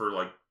brought them for,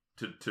 like,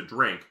 to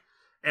drink,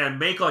 and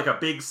make, like, a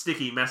big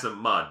sticky mess of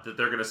mud that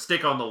they're going to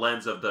stick on the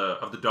lens of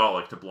the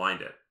Dalek to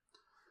blind it.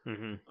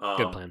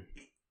 Good plan.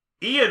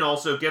 Ian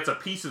also gets a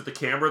piece of the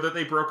camera that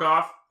they broke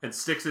off and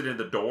sticks it in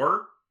the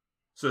door,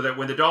 so that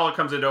when the Dalek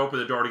comes in to open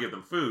the door to give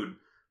them food,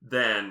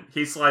 then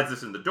he slides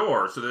this in the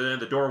door, so that then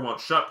the door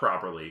won't shut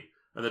properly,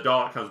 and the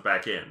Dalek comes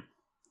back in.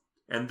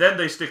 And then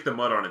they stick the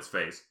mud on its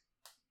face.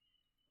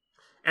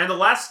 And the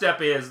last step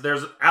is,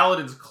 there's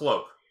Aladdin's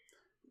cloak,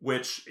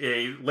 which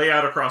they lay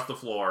out across the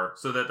floor,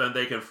 so that then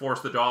they can force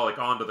the Dalek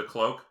onto the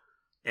cloak,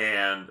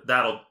 and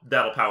that'll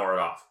power it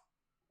off.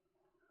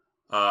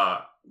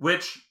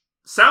 Which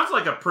sounds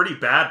like a pretty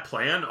bad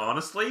plan,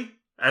 honestly,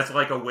 as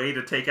like a way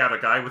to take out a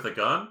guy with a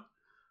gun.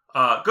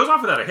 Goes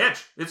off without a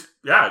hitch. It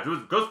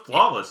goes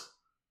flawless.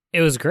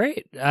 It was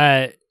great.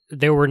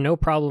 There were no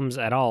problems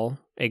at all.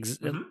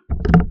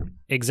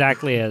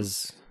 Exactly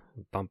as...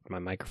 Bumped my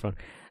microphone.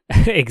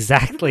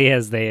 Exactly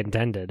as they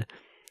intended.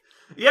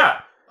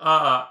 Yeah.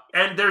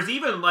 And there's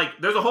even,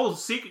 like, there's a whole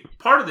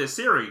part of this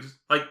series,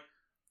 like,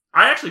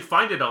 I actually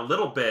find it a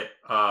little bit,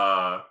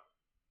 I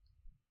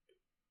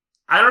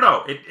don't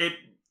know,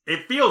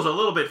 it feels a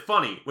little bit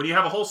funny when you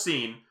have a whole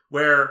scene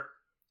where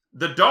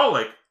the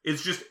Dalek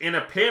is just in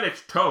a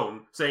panicked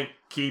tone saying,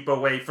 keep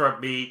away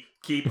from me,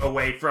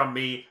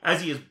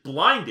 as he is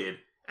blinded,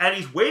 and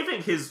he's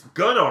waving his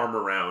gun arm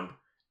around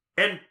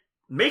and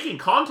making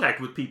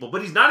contact with people,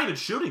 but he's not even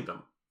shooting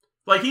them.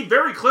 Like, he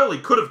very clearly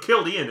could have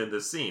killed Ian in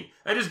this scene,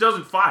 and just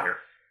doesn't fire.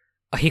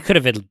 He could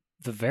have, at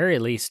the very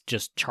least,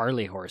 just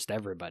Charlie horsed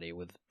everybody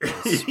with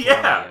his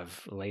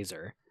of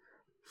laser.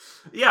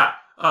 Yeah,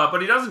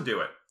 but he doesn't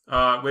do it,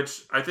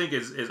 which I think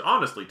is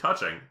honestly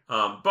touching,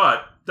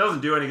 but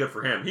doesn't do any good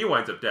for him. He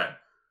winds up dead.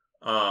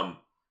 Yeah,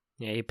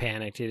 he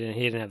panicked. He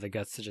didn't have the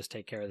guts to just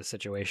take care of the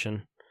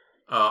situation.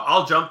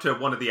 I'll jump to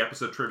one of the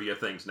episode trivia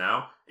things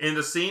now. In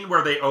the scene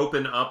where they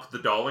open up the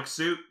Dalek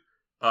suit,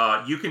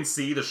 you can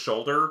see the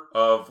shoulder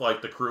of,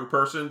 like, the crew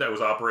person that was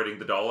operating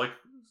the Dalek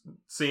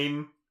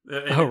scene.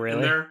 Really?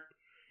 In there.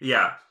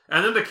 Yeah.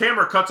 And then the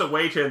camera cuts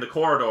away to in the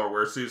corridor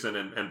where Susan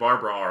and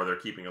Barbara are. They're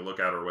keeping a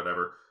lookout or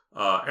whatever.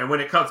 And when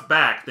it cuts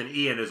back, then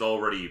Ian is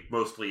already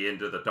mostly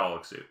into the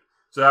Dalek suit.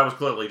 So that was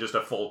clearly just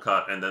a full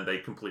cut, and then they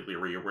completely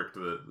re-rigged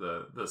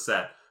the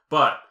set.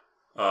 But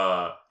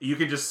you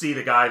can just see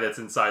the guy that's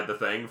inside the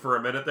thing for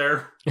a minute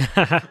there.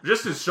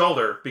 Just his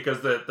shoulder,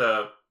 because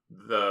the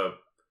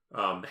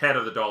head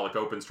of the Dalek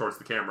opens towards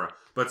the camera.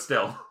 But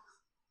still.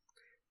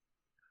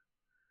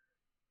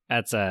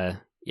 That's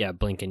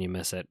blink and you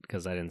miss it,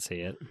 because I didn't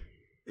see it.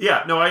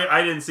 Yeah, no,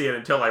 I didn't see it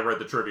until I read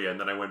the trivia, and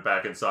then I went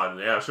back and saw it, and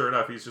yeah, sure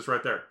enough, he's just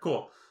right there.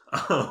 Cool.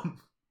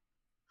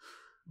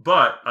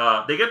 But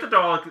they get the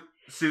Dalek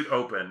suit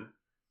open.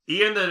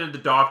 Ian and the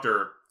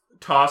Doctor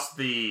toss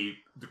the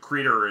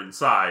creature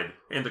inside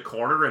in the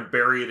corner and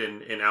bury it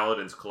in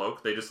Aladdin's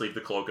cloak. They just leave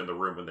the cloak in the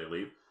room when they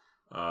leave.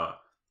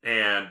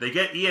 And they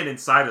get Ian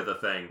inside of the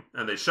thing,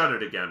 and they shut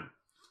it again.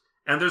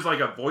 And there's like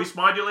a voice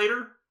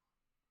modulator,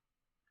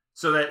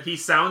 so that he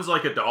sounds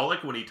like a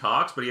Dalek when he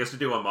talks, but he has to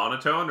do a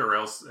monotone, or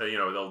else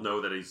they'll know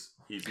that he's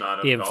not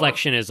a Dalek. The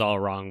inflection is all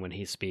wrong when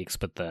he speaks,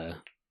 but the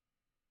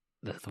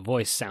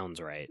voice sounds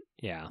right.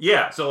 Yeah.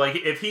 Yeah, so like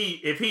if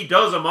he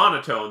does a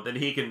monotone, then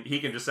he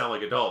can just sound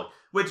like a Dalek.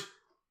 Which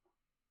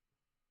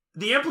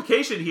the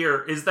implication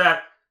here is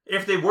that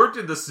if they worked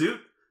in the suit,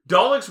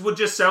 Daleks would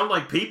just sound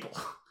like people.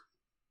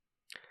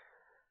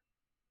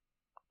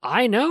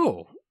 I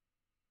know.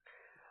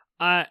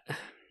 I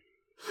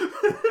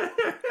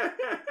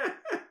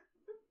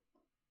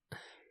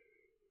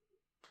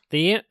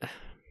know.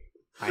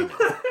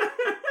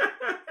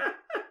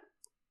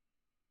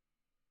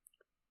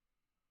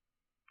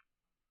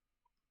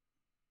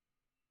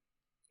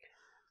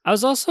 I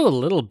was also a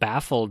little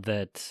baffled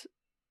that,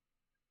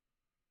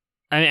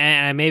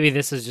 I maybe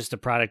this is just a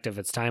product of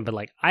its time, but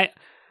like I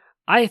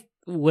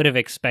would have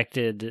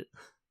expected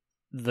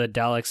the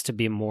Daleks to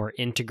be more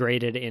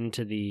integrated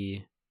into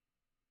the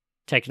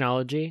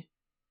technology.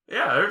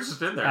 Yeah, they're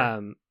just in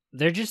there.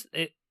 They're just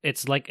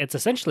it's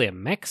essentially a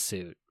mech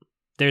suit.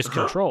 There's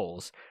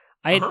controls.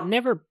 I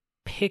never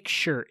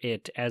picture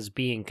it as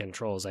being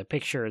controls. I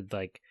pictured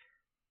like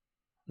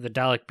the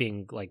Dalek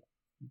being like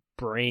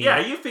brain. Yeah,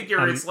 you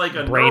figure it's like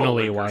a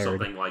brainily Neuralink wired or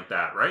something like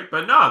that, right?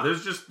 But no,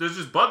 there's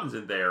just buttons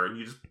in there,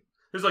 and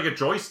there's like a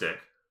joystick.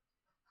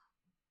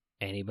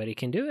 Anybody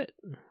can do it.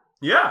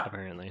 Yeah,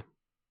 apparently.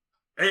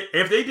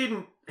 If they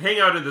didn't hang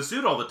out in the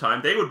suit all the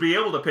time, they would be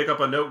able to pick up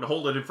a note and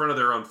hold it in front of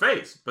their own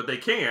face, but they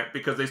can't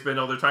because they spend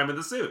all their time in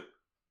the suit.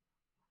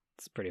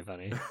 It's pretty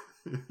funny.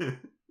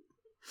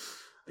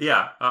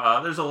 Yeah,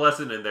 there's a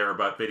lesson in there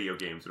about video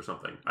games or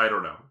something. I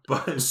don't know,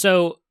 but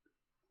so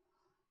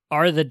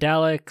are the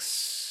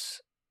Daleks?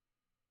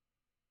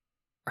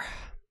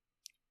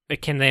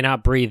 Can they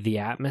not breathe the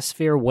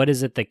atmosphere? What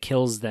is it that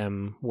kills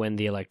them when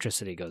the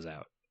electricity goes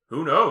out?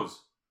 Who knows?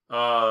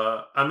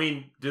 I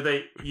mean,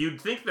 you'd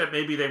think that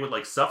maybe they would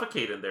like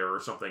suffocate in there or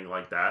something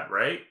like that,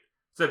 right?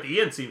 Except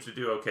Ian seems to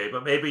do okay,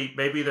 but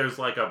maybe there's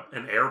like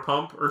an air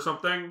pump or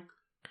something.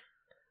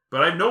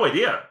 But I have no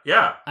idea.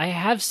 Yeah. I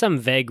have some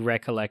vague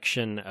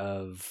recollection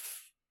of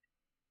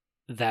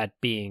that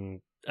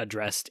being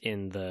addressed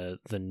in the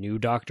new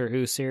Doctor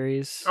Who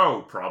series.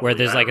 Oh, probably. Where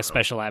there's like a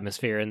special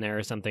atmosphere in there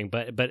or something,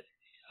 but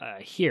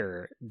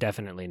here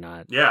definitely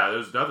not. Yeah,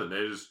 there's nothing.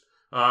 There's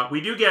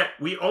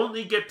we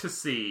only get to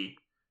see,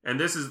 and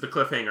this is the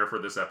cliffhanger for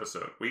this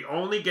episode. We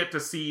only get to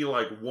see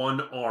like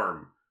one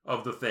arm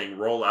of the thing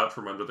roll out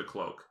from under the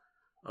cloak.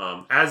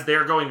 As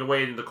they're going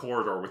away in the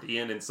corridor with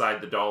Ian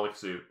inside the Dalek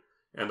suit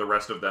and the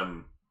rest of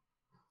them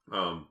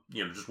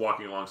just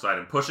walking alongside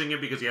and pushing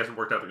him because he hasn't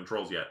worked out the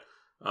controls yet.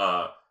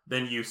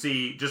 Then you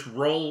see just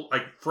roll,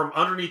 like, from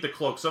underneath the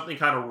cloak, something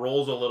kind of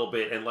rolls a little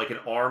bit and, like, an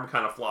arm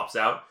kind of flops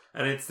out.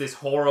 And it's this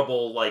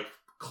horrible, like,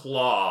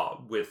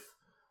 claw with,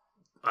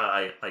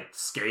 like,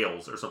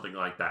 scales or something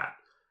like that.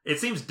 It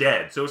seems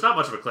dead, so it's not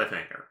much of a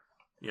cliffhanger,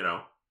 you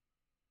know?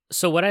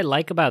 So what I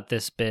like about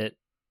this bit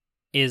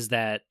is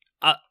that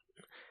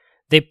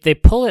they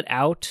pull it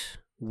out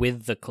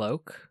with the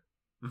cloak.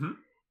 Mm-hmm.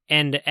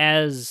 And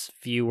as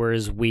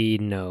viewers, we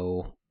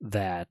know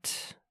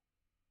that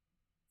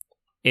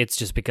it's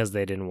just because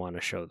they didn't want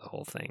to show the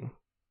whole thing.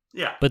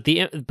 Yeah. But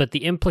the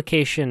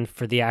implication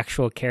for the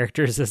actual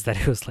characters is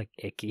that it was like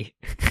icky,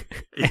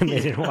 and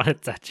they didn't want to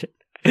touch it.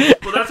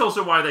 Well, that's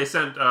also why they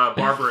sent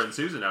Barbara and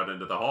Susan out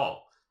into the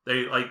hall.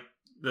 They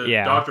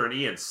Doctor and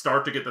Ian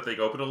start to get the thing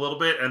open a little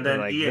bit, and then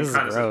like, Ian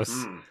kind of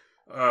says,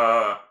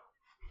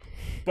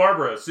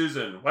 Barbara,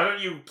 Susan, why don't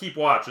you keep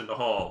watch in the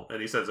hall?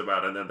 And he says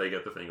about it, and then they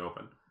get the thing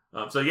open.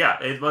 So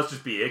yeah, it must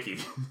just be icky.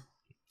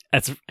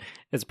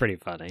 It's pretty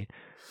funny.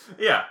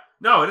 Yeah.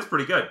 No, it is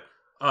pretty good.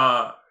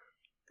 Again,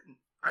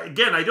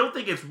 I don't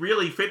think it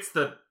really fits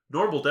the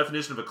normal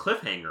definition of a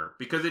cliffhanger,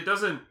 because it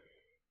doesn't...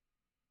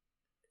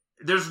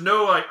 There's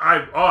no,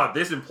 like,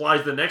 this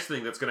implies the next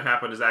thing that's going to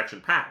happen is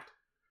action-packed.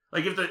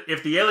 Like,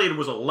 if the alien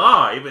was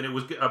alive and it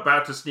was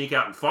about to sneak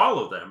out and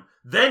follow them,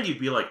 then you'd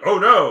be like, oh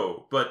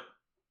no! But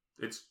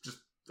it's just,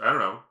 I don't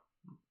know.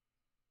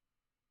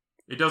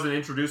 It doesn't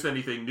introduce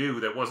anything new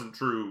that wasn't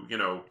true,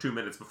 2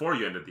 minutes before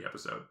you ended the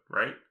episode,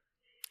 right?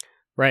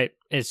 Right.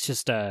 It's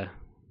just a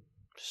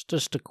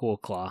cool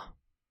claw.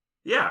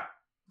 Yeah,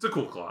 it's a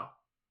cool claw.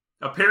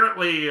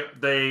 Apparently,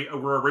 they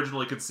were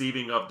originally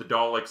conceiving of the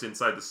Daleks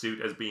inside the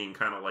suit as being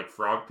kind of like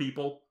frog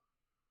people.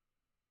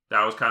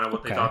 That was kind of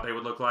what they thought they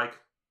would look like.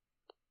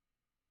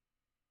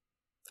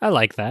 I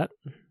like that.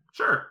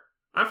 Sure,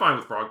 I'm fine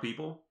with frog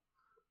people.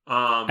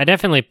 I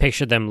definitely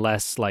pictured them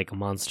less like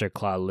monster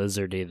claw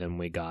lizardy than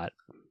we got,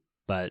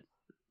 but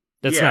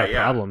that's not a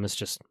problem. It's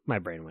just my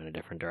brain went a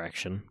different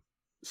direction.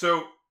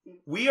 So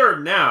we are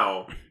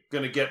now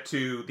going to get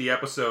to the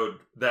episode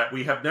that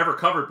we have never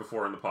covered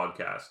before in the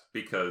podcast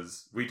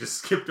because we just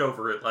skipped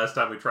over it last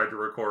time we tried to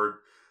record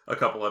a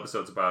couple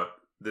episodes about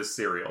this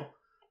serial.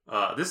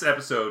 This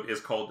episode is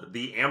called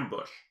The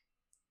Ambush,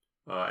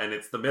 and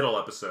it's the middle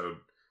episode.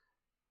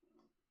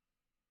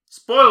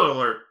 Spoiler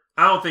alert,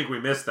 I don't think we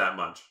missed that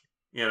much,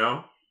 you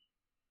know?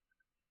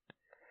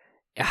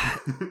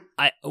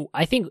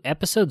 I think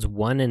episodes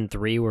 1 and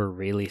 3 were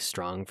really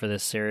strong for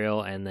this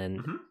serial, and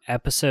then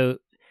episode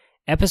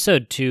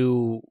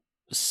 2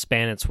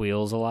 spun its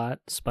wheels a lot.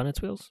 Spun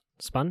its wheels?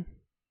 Spun?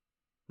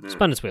 Yeah.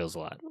 Spun its wheels a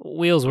lot.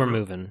 Wheels were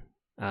moving,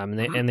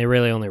 and they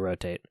really only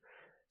rotate,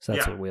 so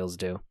that's what wheels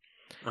do.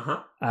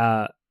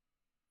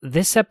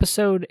 This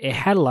episode, it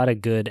had a lot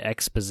of good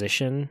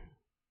exposition,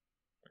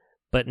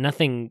 but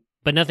nothing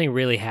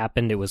really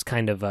happened. It was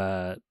kind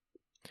of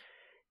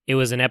it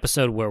was an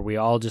episode where we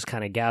all just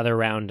kind of gather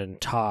around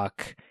and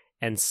talk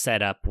and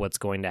set up what's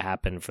going to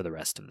happen for the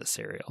rest of the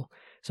serial.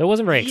 So it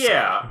wasn't very exciting.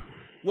 Yeah.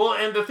 Well,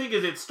 and the thing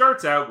is, it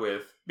starts out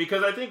with,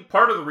 because I think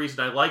part of the reason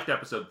I liked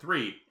episode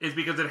 3 is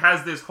because it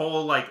has this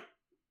whole, like,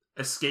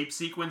 escape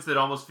sequence that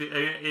almost,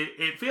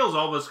 it feels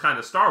almost kind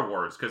of Star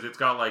Wars, because it's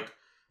got, like,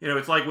 you know,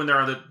 it's like when they're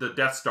on the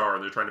Death Star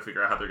and they're trying to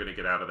figure out how they're going to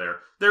get out of there.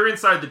 They're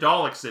inside the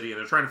Dalek city and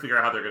they're trying to figure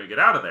out how they're going to get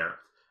out of there.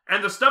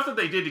 And the stuff that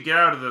they did to get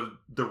out of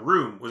the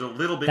room was a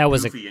little bit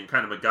goofy and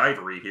kind of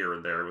MacGyver-y here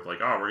and there with like,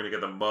 oh, we're going to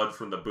get the mud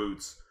from the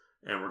boots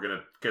and we're going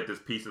to get this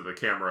piece of the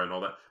camera and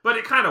all that. But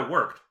it kind of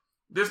worked.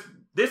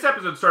 This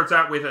episode starts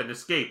out with an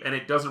escape and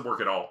it doesn't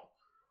work at all.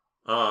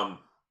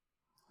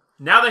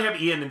 Now they have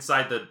Ian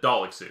inside the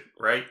Dalek suit,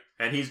 right?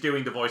 And he's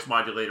doing the voice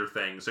modulator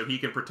thing so he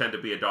can pretend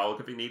to be a Dalek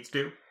if he needs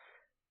to.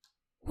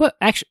 What,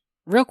 actually,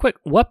 real quick,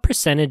 what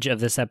percentage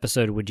of this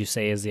episode would you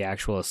say is the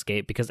actual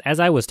escape? Because as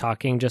I was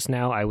talking just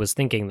now, I was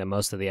thinking that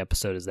most of the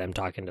episode is them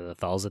talking to the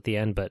Thals at the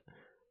end, but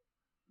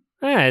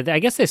I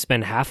guess they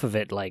spend half of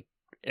it, like,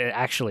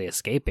 actually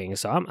escaping,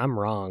 so I'm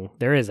wrong.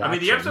 There is action. I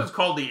mean, the episode's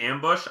called The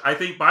Ambush. I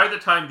think by the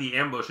time The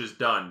Ambush is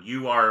done,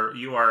 you are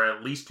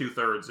at least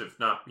 2/3, if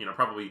not, you know,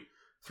 probably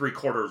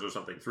 3/4 or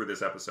something through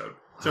this episode.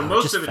 So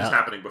most of it is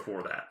happening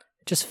before that.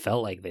 It just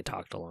felt like they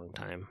talked a long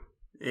time.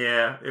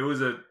 Yeah, it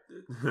was a...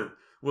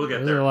 We'll get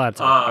there. There's a lot of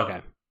time.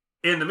 Okay.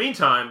 In the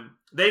meantime,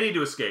 they need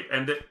to escape,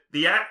 and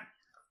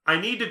I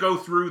need to go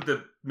through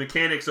the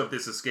mechanics of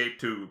this escape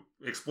to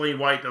explain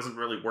why it doesn't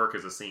really work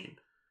as a scene.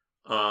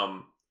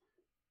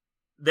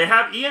 They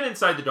have Ian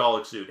inside the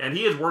Dalek suit, and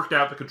he has worked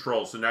out the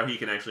controls, so now he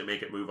can actually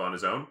make it move on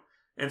his own.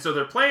 And so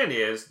their plan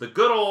is the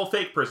good old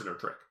fake prisoner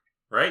trick,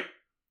 right?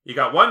 You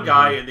got one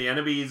guy in the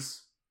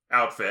enemy's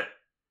outfit,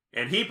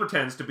 and he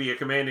pretends to be a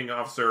commanding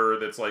officer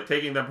that's like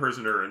taking them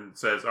prisoner and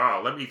says,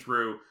 oh, let me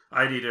through.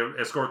 I need to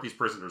escort these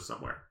prisoners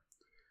somewhere.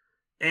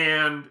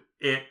 And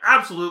it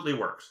absolutely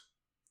works.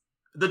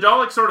 The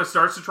Dalek sort of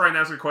starts to try and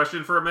ask a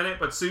question for a minute,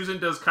 but Susan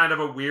does kind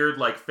of a weird,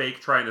 like, fake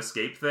try and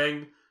escape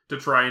thing to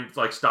try and,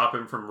 like, stop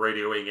him from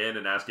radioing in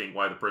and asking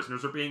why the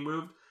prisoners are being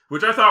moved,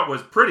 which I thought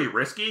was pretty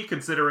risky,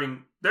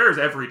 considering there is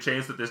every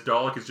chance that this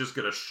Dalek is just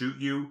going to shoot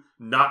you,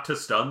 not to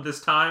stun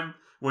this time,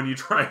 when you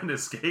try and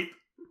escape.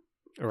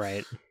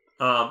 Right.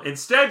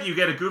 Instead, you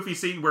get a goofy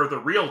scene where the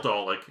real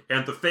Dalek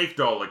and the fake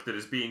Dalek that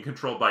is being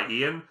controlled by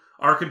Ian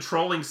are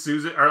controlling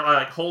Susan, are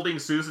like holding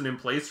Susan in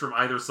place from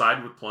either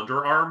side with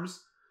plunger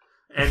arms.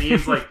 And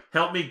Ian's like,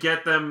 help me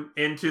get them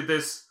into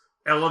this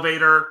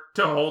elevator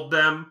to hold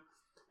them.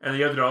 And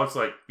the other Dalek's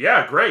like,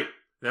 yeah, great.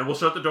 Then we'll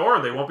shut the door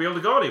and they won't be able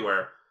to go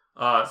anywhere.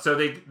 So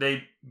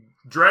they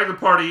drag the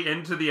party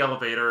into the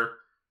elevator.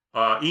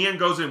 Ian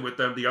goes in with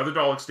them. The other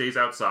Dalek stays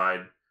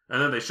outside. And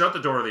then they shut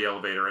the door of the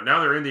elevator. And now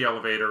they're in the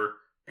elevator.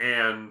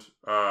 And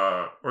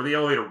or the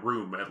elevator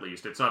room, at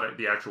least. It's not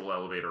the actual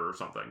elevator or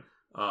something.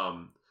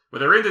 But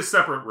they're in this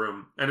separate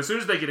room, and as soon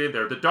as they get in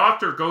there, the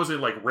doctor goes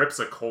and like rips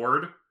a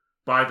cord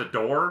by the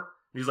door.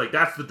 He's like,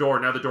 that's the door,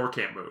 now the door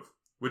can't move.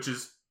 Which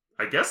is,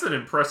 I guess, an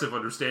impressive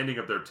understanding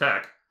of their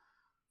tech.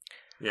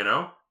 You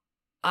know?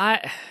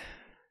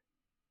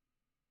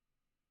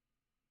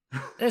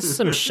 That's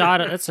a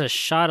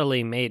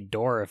shoddily made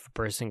door if a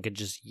person could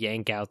just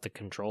yank out the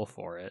control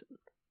for it.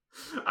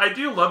 I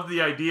do love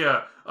the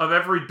idea of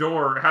every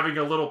door having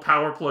a little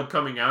power plug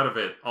coming out of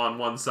it on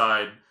one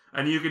side,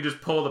 and you can just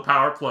pull the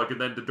power plug,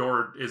 and then the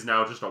door is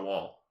now just a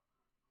wall.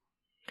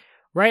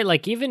 Right,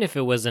 like even if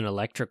it was an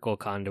electrical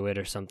conduit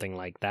or something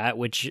like that,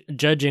 which,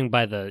 judging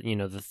by the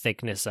the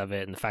thickness of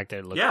it and the fact that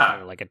it looked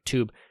kind of like a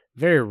tube,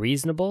 very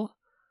reasonable.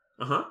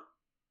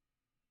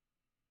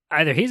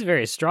 Either he's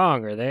very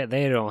strong, or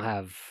they don't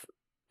have.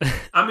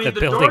 I mean,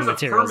 the door's a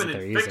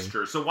permanent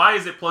fixture, so why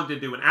is it plugged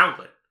into an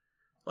outlet?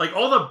 like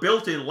all the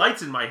built-in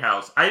lights in my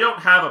house, I don't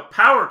have a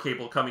power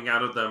cable coming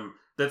out of them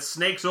that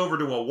snakes over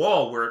to a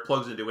wall where it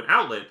plugs into an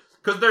outlet,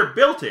 because they're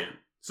built in.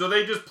 So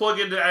they just plug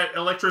into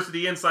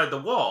electricity inside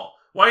the wall.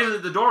 Why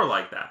isn't the door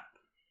like that?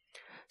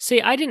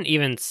 See, I didn't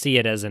even see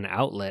it as an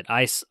outlet.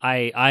 I saw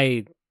it.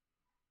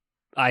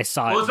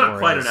 Well, it's not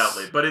quite an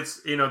outlet, but it's,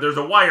 there's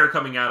a wire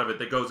coming out of it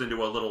that goes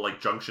into a little like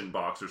junction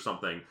box or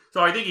something.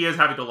 So I think he is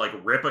having to like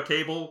rip a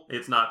cable.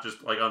 It's not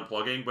just like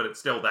unplugging, but it's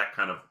still that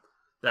kind of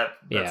that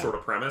sort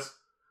of premise.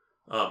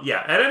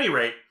 At any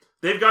rate,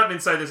 they've gotten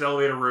inside this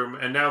elevator room,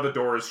 and now the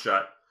door is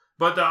shut.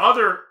 But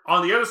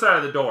on the other side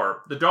of the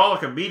door, the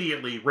Dalek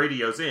immediately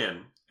radios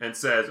in and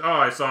says, "Oh,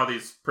 I saw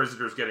these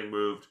prisoners getting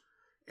moved."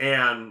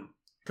 And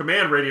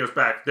command radios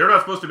back, "They're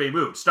not supposed to be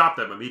moved. Stop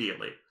them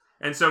immediately."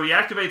 And so he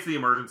activates the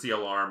emergency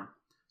alarm,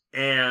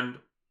 and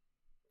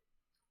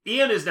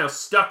Ian is now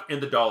stuck in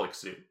the Dalek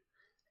suit.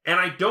 And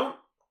I don't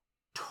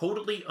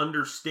totally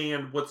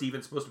understand what's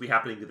even supposed to be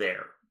happening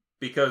there.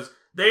 Because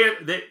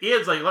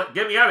Ian's like,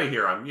 "Get me out of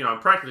here. I'm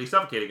practically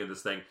suffocating in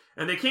this thing."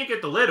 And they can't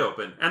get the lid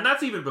open. And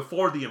that's even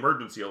before the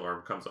emergency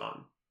alarm comes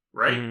on.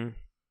 Right? Mm-hmm.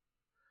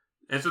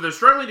 And so they're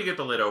struggling to get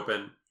the lid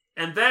open.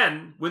 And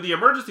then, when the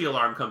emergency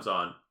alarm comes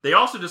on, they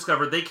also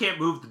discover they can't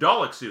move the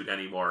Dalek suit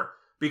anymore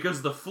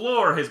because the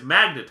floor has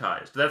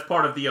magnetized. That's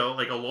part of the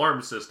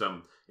alarm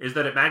system, is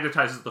that it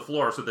magnetizes the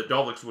floor so the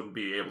Daleks wouldn't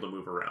be able to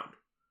move around.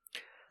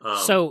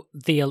 So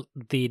the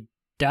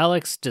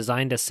Daleks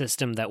designed a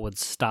system that would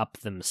stop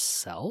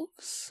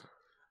themselves?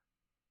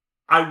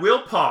 I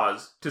will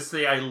pause to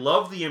say I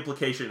love the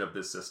implication of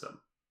this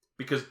system,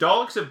 because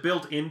Daleks have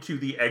built into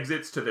the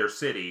exits to their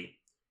city,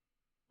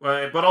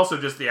 but also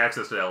just the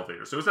access to the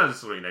elevator. So it's not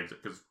necessarily an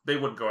exit, because they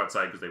wouldn't go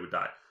outside because they would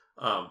die.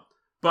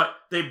 But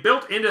they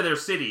built into their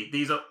city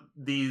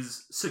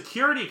these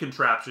security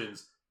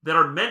contraptions that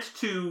are meant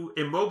to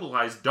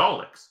immobilize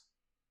Daleks,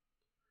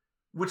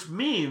 which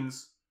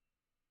means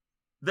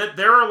that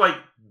there are like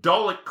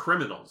Dalek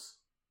criminals.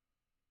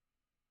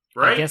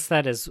 Right? I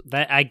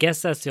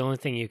guess that's the only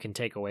thing you can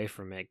take away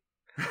from it.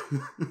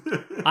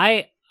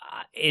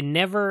 It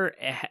never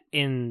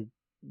in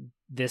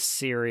this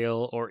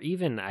serial, or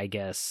even I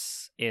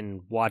guess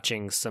in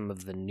watching some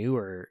of the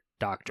newer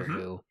Doctor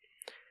Who,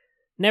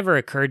 never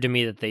occurred to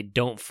me that they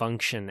don't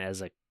function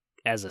as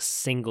a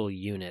single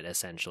unit.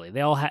 Essentially,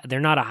 they're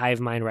not a hive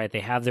mind, right?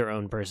 They have their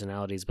own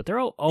personalities, but they're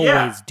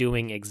always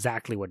doing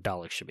exactly what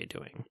Daleks should be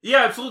doing.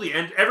 Yeah, absolutely.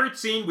 And every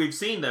scene we've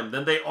seen them,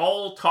 then they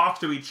all talk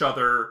to each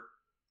other.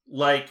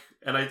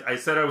 And I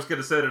said I was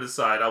going to set it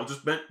aside.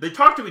 They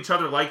talk to each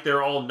other like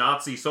they're all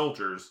Nazi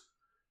soldiers,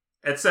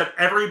 except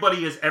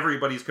everybody is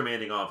everybody's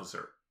commanding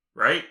officer,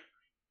 right?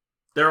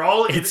 They're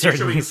all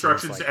issuing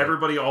instructions to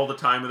everybody all the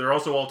time, and they're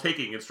also all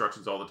taking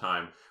instructions all the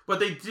time. But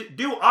they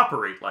do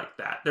operate like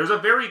that. There's a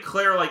very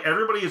clear,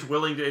 everybody is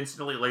willing to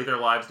instantly lay their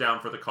lives down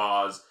for the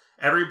cause.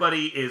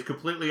 Everybody is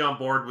completely on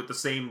board with the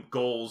same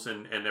goals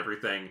and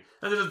everything.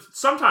 And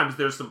sometimes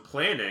there's some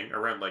planning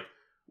around,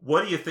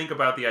 what do you think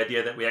about the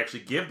idea that we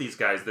actually give these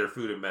guys their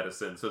food and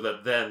medicine so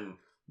that then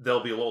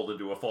they'll be lulled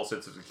into a false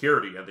sense of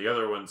security? And the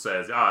other one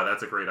says,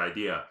 that's a great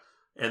idea.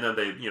 And then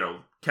they,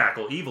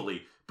 cackle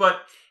evilly.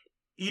 But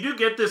you do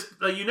get this,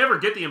 you never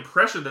get the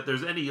impression that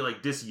there's any,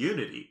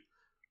 disunity.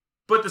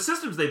 But the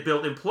systems they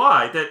built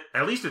imply that,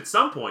 at least at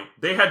some point,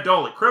 they had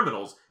Dalek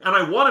criminals, and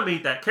I want to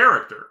meet that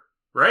character,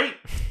 right?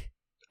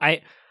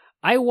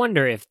 I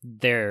wonder if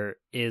there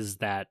is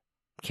that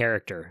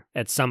character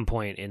at some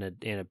point in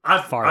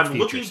a far future. I'm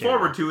looking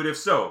forward to it if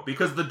so,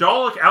 because the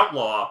Dalek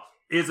Outlaw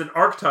is an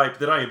archetype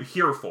that I am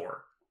here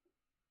for.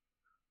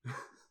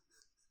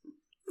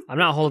 I'm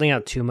not holding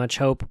out too much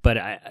hope, but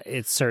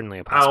it's certainly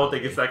a possibility. I don't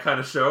think it's that kind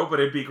of show, but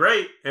it'd be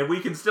great, and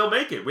we can still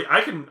make it.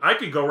 I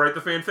can go write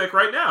the fanfic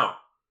right now.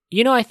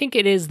 I think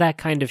it is that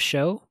kind of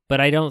show, but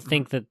I don't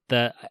think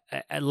that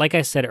like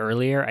I said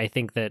earlier, I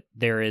think that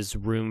there is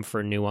room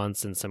for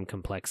nuance and some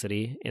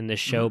complexity in this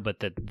show, but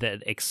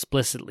that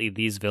explicitly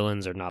these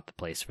villains are not the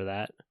place for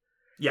that.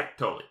 Yeah,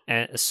 totally.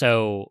 And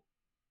so,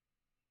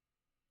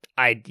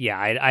 I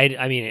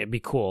mean, it'd be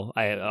cool.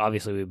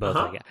 Obviously we both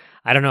like it.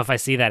 I don't know if I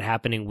see that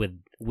happening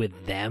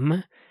with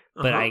them,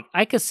 but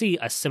I could see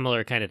a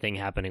similar kind of thing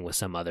happening with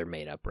some other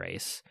made up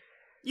race.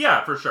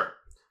 Yeah, for sure.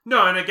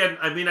 No, and again,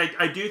 I mean,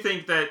 I do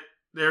think that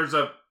there's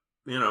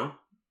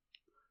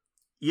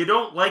you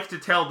don't like to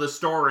tell the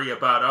story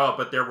about,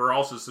 but there were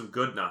also some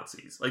good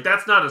Nazis.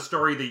 That's not a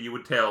story that you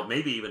would tell,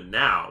 maybe even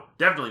now.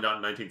 Definitely not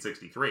in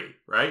 1963,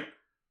 right?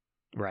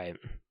 Right.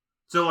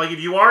 So, if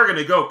you are going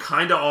to go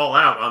kind of all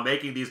out on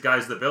making these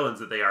guys the villains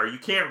that they are, you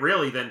can't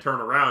really then turn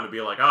around and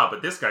be like,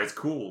 but this guy's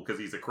cool because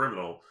he's a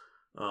criminal.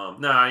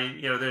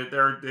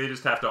 They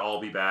just have to all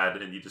be bad,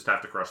 and you just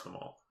have to crush them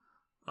all.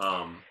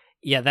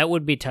 Yeah, that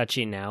would be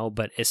touchy now,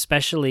 but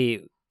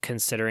especially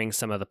considering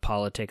some of the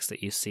politics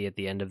that you see at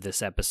the end of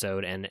this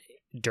episode and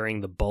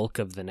during the bulk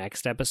of the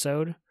next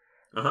episode,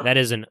 that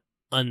is an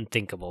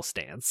unthinkable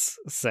stance.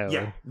 So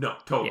yeah, no,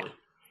 totally.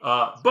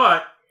 Yeah.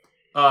 But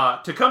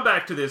to come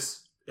back to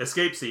this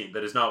escape scene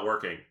that is not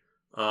working,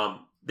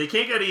 they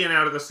can't get Ian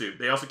out of the suit.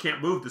 They also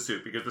can't move the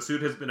suit because the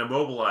suit has been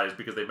immobilized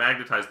because they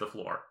magnetized the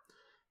floor.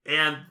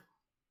 And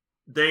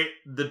the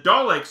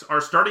Daleks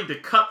are starting to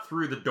cut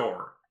through the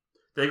door.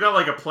 They've got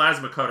like a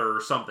plasma cutter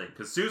or something,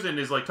 because Susan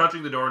is like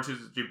touching the door and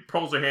she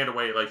pulls her hand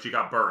away like she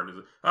got burned. It's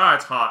like,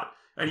 it's hot.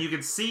 And you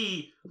can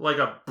see like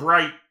a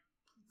bright,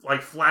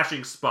 like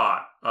flashing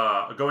spot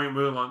going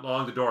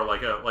along the door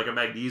like a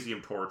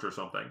magnesium torch or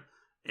something.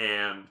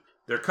 And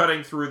they're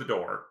cutting through the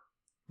door.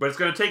 But it's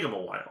going to take them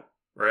a while,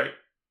 right?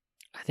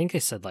 I think they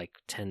said like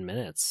 10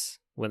 minutes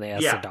when they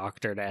asked the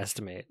doctor to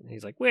estimate.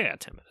 He's like, we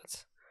got 10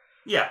 minutes.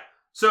 Yeah.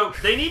 So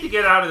they need to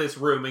get out of this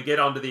room and get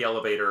onto the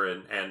elevator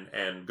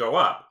and go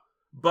up.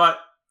 But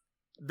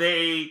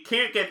they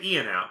can't get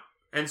Ian out.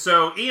 And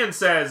so Ian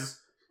says,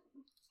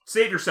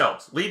 save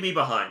yourselves. Leave me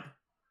behind.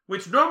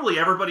 Which normally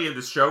everybody in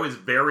this show is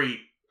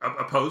very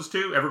opposed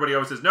to. Everybody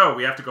always says, no,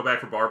 we have to go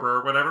back for Barbara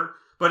or whatever.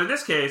 But in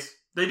this case,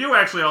 they do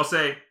actually all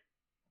say,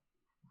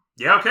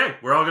 yeah, okay,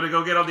 we're all going to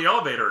go get on the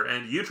elevator,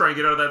 and you try and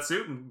get out of that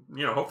suit, and,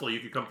 hopefully you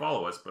can come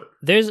follow us. But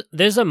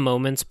there's a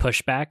moment's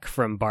pushback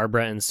from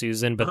Barbara and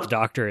Susan, but the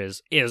doctor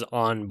is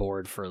on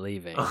board for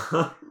leaving.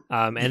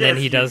 And yes, then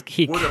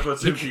he would have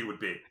assumed he would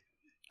be.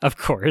 Of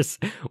course,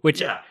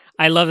 which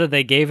I love that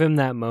they gave him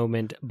that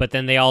moment, but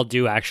then they all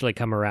do actually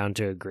come around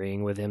to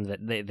agreeing with him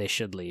that they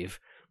should leave.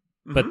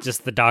 Mm-hmm. But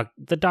just the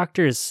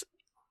doctor's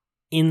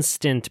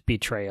instant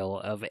betrayal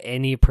of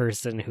any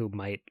person who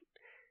might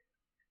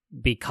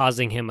be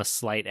causing him a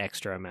slight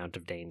extra amount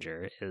of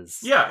danger is...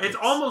 Yeah, it's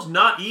almost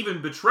not even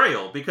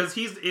betrayal, because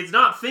it's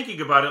not thinking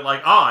about it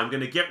like, I'm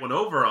going to get one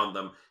over on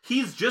them.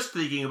 He's just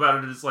thinking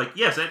about it as like,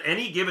 yes, at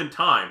any given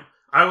time,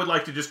 I would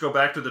like to just go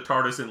back to the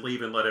TARDIS and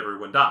leave and let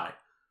everyone die.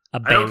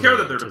 I don't care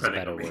that they're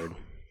depending on me.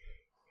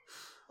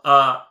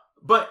 Word.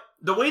 But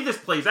the way this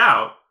plays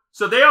out,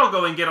 so they all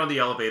go and get on the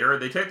elevator,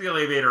 they take the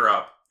elevator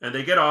up, and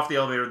they get off the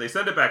elevator, and they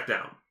send it back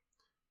down.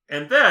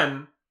 And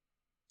then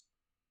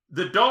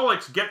the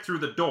Daleks get through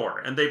the door,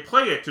 and they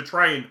play it to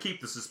try and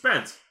keep the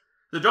suspense.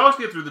 The Daleks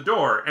get through the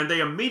door, and they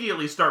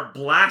immediately start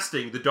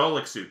blasting the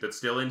Dalek suit that's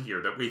still in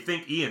here, that we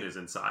think Ian is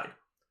inside.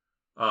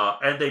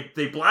 And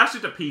they blast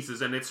it to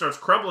pieces, and it starts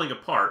crumbling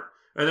apart.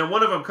 And then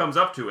one of them comes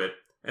up to it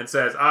and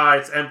says,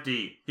 it's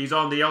empty. He's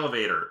on the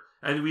elevator.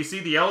 And we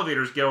see the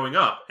elevators going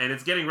up, and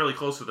it's getting really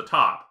close to the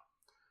top.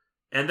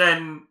 And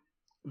then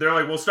they're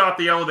like, we'll stop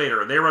the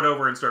elevator. And they run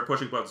over and start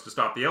pushing buttons to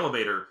stop the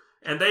elevator.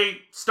 And they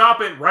stop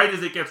it right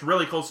as it gets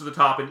really close to the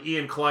top, and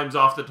Ian climbs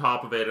off the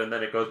top of it, and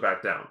then it goes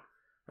back down.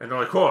 And they're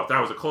like, oh, that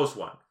was a close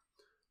one.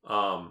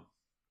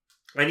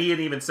 And Ian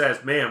even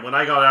says, man, when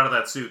I got out of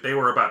that suit, they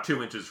were about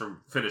 2 inches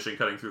from finishing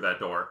cutting through that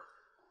door.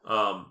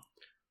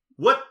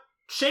 What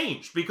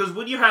changed? Because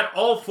when you had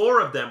all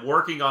four of them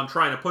working on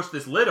trying to push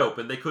this lid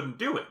open, they couldn't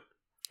do it.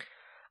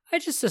 I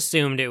just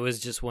assumed it was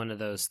just one of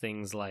those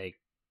things like,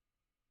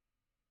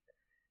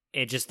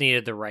 it just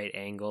needed the right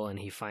angle, and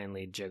he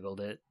finally jiggled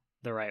it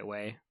the right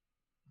way.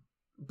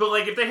 But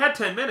like, if they had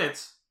 10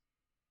 minutes,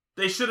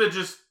 they should have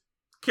just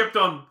kept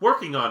on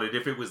working on it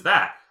if it was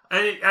that.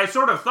 And I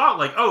sort of thought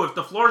like, if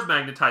the floor's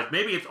magnetized,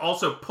 maybe it's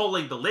also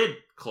pulling the lid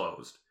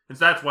closed. And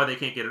so that's why they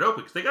can't get it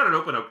open, because they got it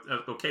open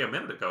a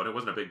minute ago, and it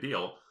wasn't a big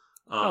deal.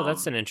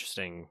 That's an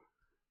interesting...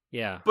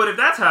 Yeah. But if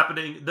that's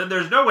happening, then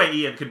there's no way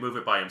Ian can move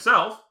it by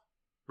himself,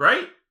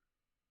 right?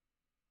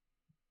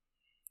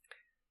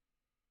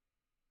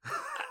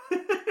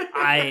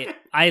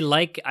 I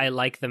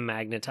like the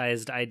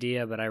magnetized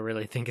idea, but I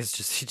really think it's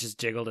just he just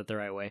jiggled it the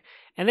right way.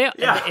 And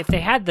if they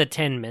had the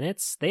 10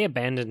 minutes, they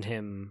abandoned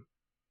him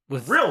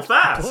with real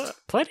fast,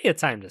 plenty of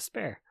time to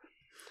spare.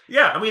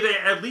 Yeah, I mean, they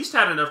at least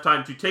had enough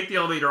time to take the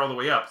elevator all the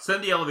way up,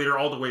 send the elevator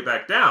all the way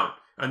back down,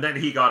 and then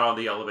he got on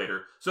the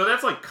elevator. So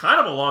that's like kind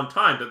of a long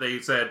time that they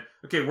said,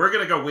 okay, we're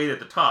going to go wait at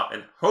the top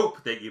and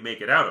hope that you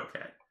make it out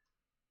okay.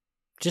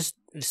 Just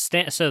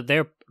stand. So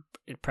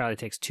it probably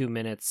takes 2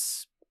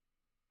 minutes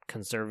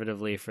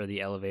conservatively for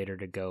the elevator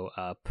to go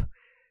up.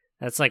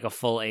 That's like a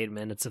full 8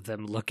 minutes of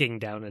them looking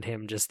down at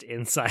him just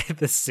inside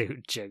the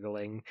suit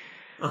jiggling.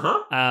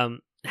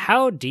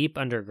 How deep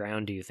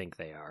underground do you think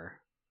they are?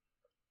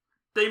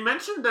 They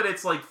mentioned that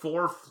it's like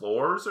 4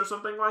 floors or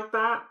something like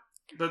that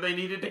they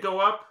needed to go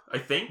up, I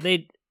think.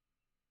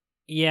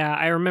 Yeah,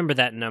 I remember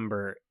that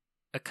number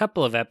a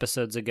couple of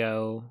episodes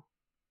ago.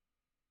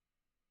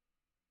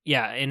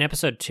 Yeah, in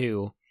episode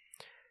 2,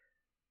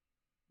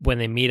 when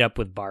they meet up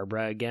with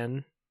Barbara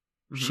again,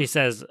 she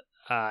says,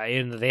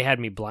 they had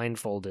me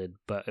blindfolded,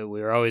 but we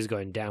were always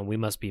going down. We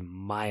must be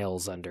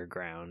miles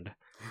underground.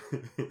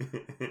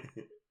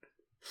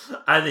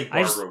 I think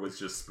Barbara was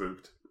just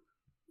spooked.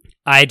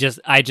 I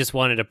just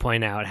wanted to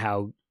point out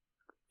how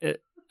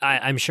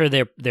I'm sure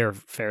they're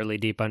fairly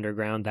deep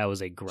underground. That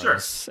was a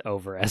gross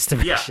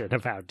overestimation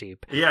of how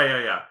deep.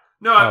 Yeah.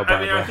 No, I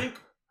mean, I think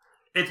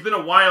it's been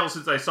a while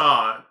since I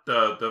saw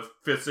the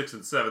 5th, 6th,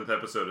 and 7th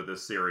episode of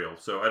this serial,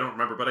 so I don't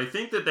remember. But I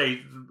think that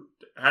they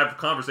have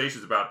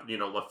conversations about,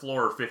 the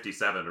floor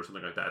 57 or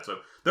something like that. So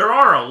there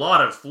are a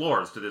lot of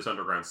floors to this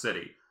underground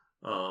city.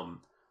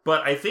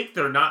 But I think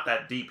they're not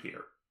that deep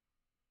here.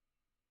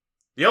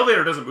 The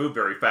elevator doesn't move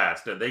very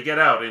fast, and they get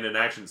out in an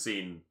action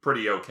scene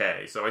pretty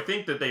okay. So I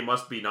think that they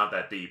must be not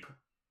that deep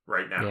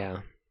right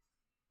now.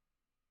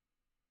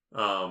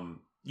 Yeah.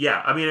 Yeah,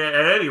 I mean, at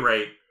any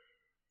rate,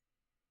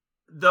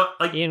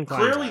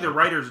 clearly the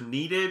writers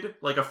needed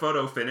like a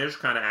photo finish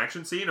kind of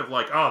action scene of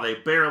like, oh, they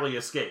barely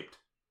escaped.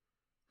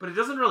 But it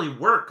doesn't really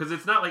work, because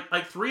it's not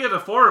like 3 of the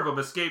 4 of them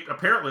escaped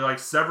apparently like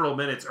several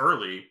minutes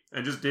early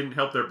and just didn't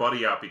help their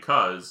buddy out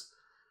because.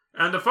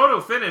 And the photo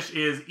finish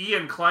is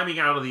Ian climbing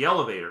out of the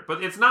elevator.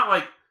 But it's not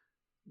like,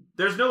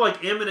 there's no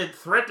like imminent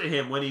threat to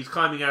him when he's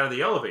climbing out of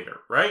the elevator,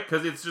 right?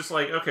 Because it's just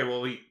like, okay,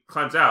 well, he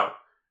climbs out.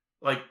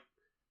 Like,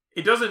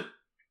 it doesn't,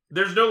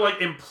 there's no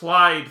like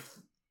implied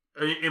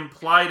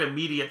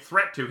immediate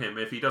threat to him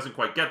if he doesn't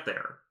quite get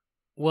there.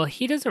 Well,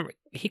 he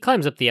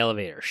climbs up the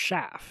elevator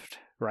shaft,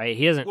 right?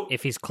 He doesn't,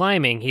 if he's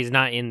climbing, he's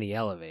not in the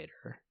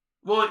elevator.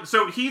 Well,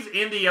 so he's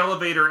in the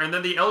elevator, and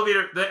then the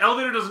elevator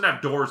doesn't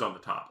have doors on the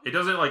top. It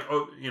doesn't like,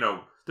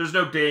 there's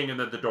no ding and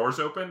then the doors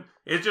open.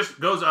 It just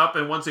goes up,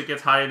 and once it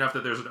gets high enough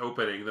that there's an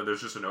opening, then there's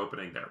just an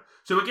opening there.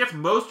 So it gets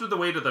most of the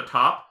way to the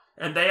top,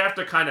 and they have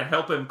to kind of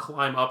help him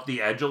climb up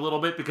the edge a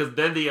little bit, because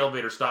then the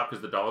elevator stopped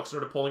because the Daleks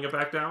started pulling it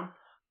back down.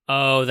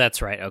 Oh,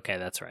 that's right. Okay,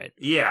 that's right.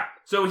 Yeah.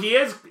 So he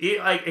has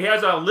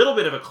a little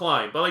bit of a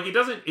climb, but like it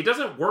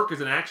doesn't work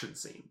as an action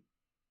scene.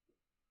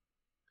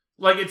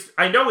 Like,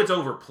 I know it's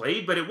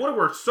overplayed, but it would have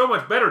worked so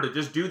much better to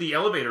just do the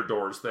elevator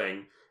doors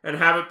thing and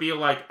have it be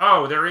like,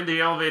 oh, they're in the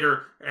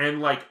elevator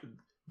and, like,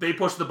 they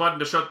push the button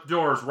to shut the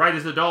doors right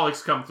as the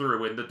Daleks come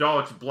through, and the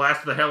Daleks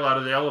blast the hell out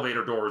of the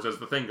elevator doors as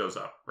the thing goes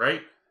up,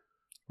 right?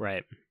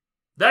 Right.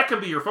 That can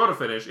be your photo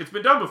finish. It's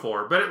been done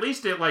before, but at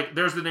least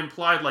there's an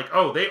implied, like,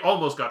 oh, they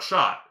almost got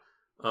shot.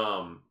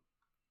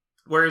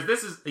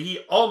 Whereas he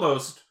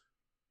almost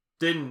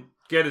didn't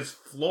get his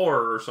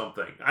floor or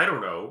something. I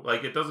don't know.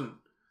 Like, it doesn't...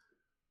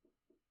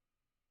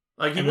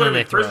 Like, he would have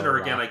been prisoner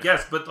again, I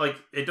guess, but, like,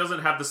 it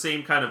doesn't have the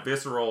same kind of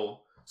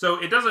visceral...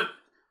 So, it doesn't...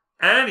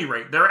 At any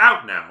rate, they're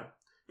out now.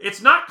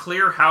 It's not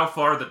clear how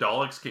far the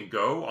Daleks can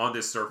go on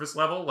this surface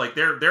level. Like,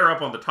 they're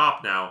up on the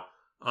top now.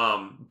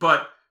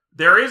 But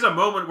there is a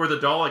moment where the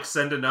Daleks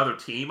send another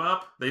team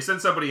up. They send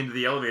somebody into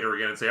the elevator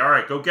again and say, all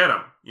right, go get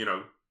him.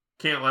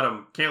 Can't let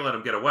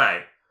him get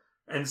away.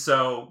 And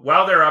so,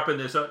 while they're up in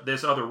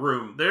this other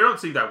room, they don't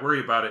seem that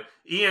worried about it.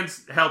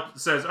 Ian's help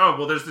says, oh,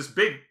 well, there's this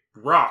big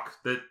rock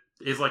that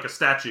is like a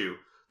statue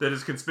that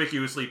is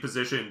conspicuously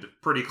positioned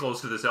pretty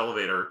close to this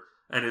elevator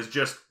and is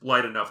just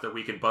light enough that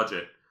we can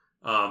budget.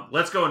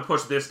 Let's go and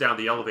push this down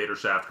the elevator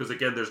shaft, because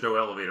again, there's no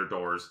elevator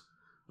doors.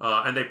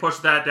 And they push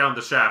that down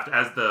the shaft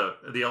as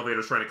the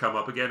elevator's trying to come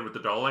up again with the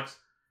Daleks.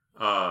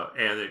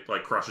 And it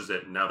like crushes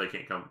it, and now they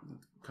can't come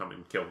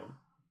and kill them.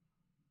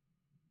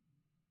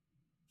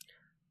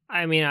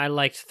 I mean, I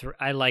liked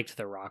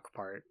the rock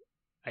part,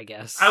 I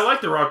guess. I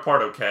like the rock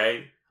part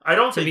okay. I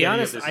don't think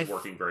any of this is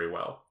working very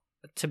well.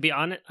 To be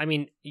honest, I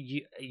mean,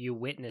 you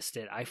witnessed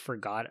it. I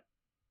forgot.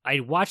 I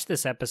watched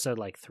this episode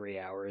like 3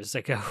 hours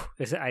ago.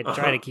 I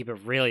try to keep it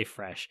really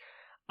fresh.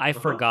 I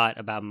forgot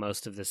about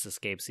most of this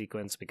escape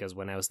sequence, because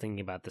when I was thinking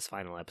about this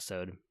final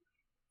episode,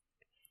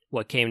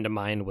 what came to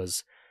mind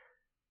was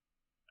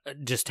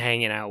just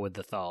hanging out with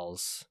the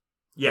Thals.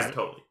 Yeah,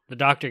 totally. The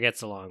Doctor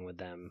gets along with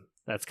them.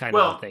 That's kind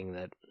of the thing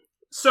that...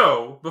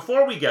 So,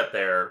 before we get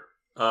there,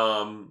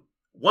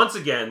 once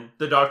again,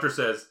 the Doctor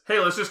says, hey,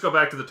 let's just go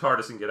back to the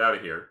TARDIS and get out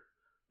of here.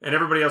 And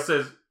everybody else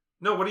says,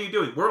 no, what are you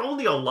doing? We're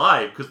only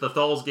alive because the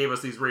Thals gave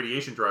us these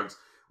radiation drugs.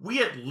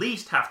 We at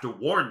least have to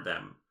warn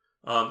them.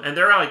 And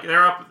they're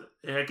up,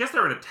 I guess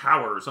they're in a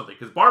tower or something,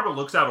 because Barbara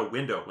looks out a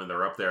window when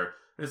they're up there.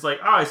 And it's like,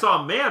 oh, I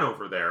saw a man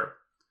over there.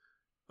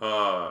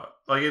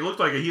 Like, it looked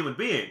like a human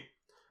being.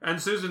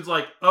 And Susan's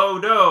like, oh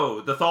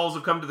no, the Thals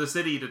have come to the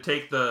city to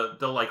take the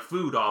like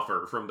food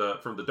offer from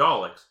the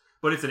Daleks.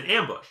 But it's an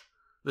ambush.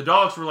 The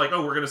Daleks were like,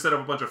 oh, we're going to set up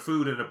a bunch of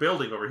food in a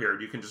building over here,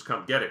 and you can just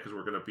come get it, because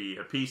we're going to be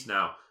at peace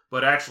now.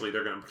 But actually,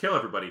 they're going to kill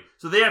everybody.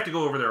 So they have to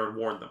go over there and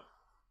warn them.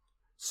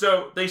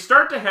 So they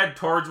start to head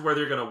towards where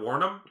they're going to warn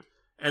them.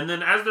 And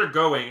then as they're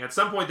going, at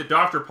some point the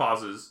Doctor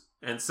pauses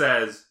and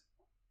says,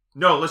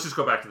 no, let's just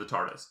go back to the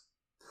TARDIS.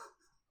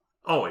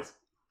 Always.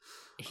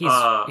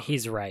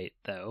 He's right,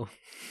 though.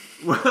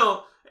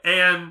 Well,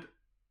 and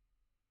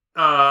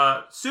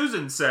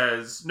Susan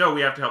says, no,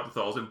 we have to help the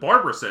Thals. And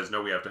Barbara says,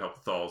 no, we have to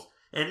help the Thals.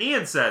 And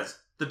Ian says,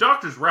 the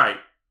Doctor's right.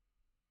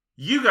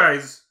 You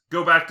guys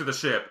go back to the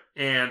ship,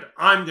 and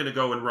I'm going to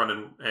go and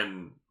run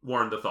and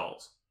warn the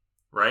Thals.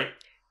 Right?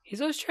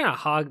 He's always trying to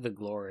hog the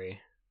glory.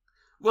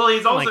 Well,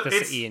 he's also... like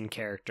this Ian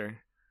character.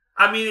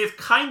 I mean, it's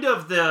kind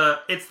of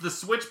it's the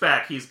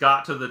switchback he's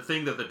got to the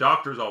thing that the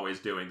Doctor's always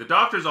doing. The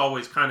Doctor's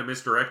always kind of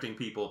misdirecting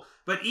people,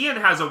 but Ian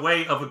has a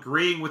way of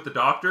agreeing with the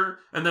Doctor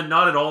and then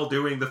not at all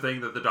doing the thing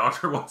that the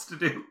Doctor wants to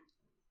do.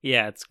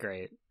 Yeah, it's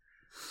great.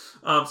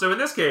 So in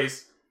this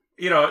case,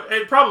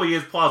 it probably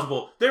is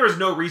plausible. There is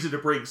no reason to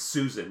bring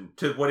Susan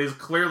to what is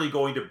clearly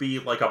going to be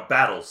like a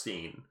battle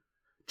scene.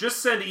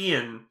 Just send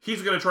Ian.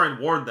 He's going to try and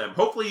warn them.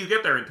 Hopefully you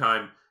get there in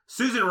time.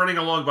 Susan running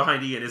along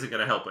behind Ian isn't going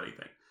to help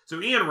anything. So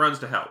Ian runs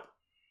to help.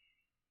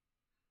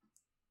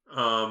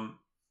 And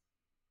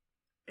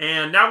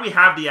now we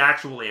have the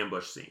actual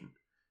ambush scene,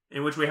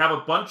 in which we have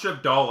a bunch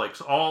of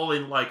Daleks all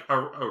in like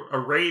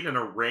arrayed in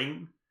a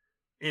ring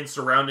in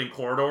surrounding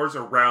corridors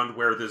around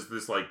where there's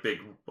this like big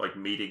like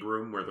meeting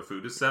room where the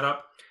food is set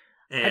up,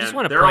 and I just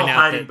want to they're all point out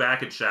hiding that,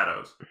 back in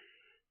shadows.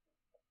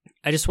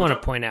 I just want to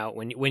point out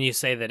when you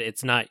say that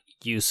it's not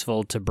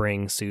useful to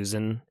bring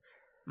Susan,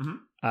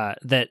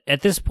 that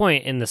at this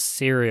point in the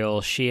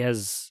serial she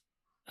has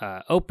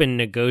open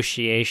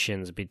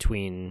negotiations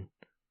between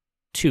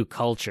two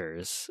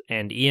cultures,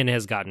 and Ian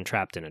has gotten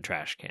trapped in a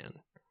trash can.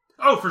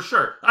 Oh, for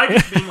sure. I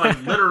just mean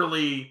like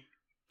literally,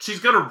 she's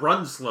gonna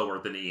run slower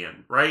than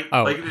Ian, right?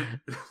 Oh, like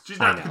she's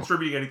not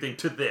contributing anything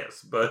to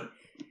this, but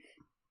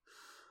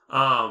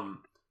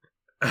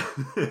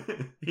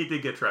he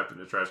did get trapped in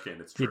a trash can.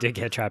 It's true. He did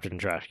get trapped in a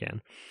trash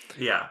can.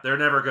 Yeah, they're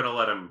never gonna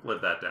let him live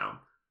that down.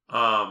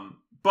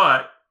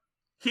 But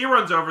he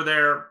runs over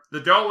there. The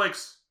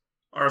Daleks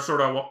are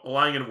sort of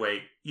lying in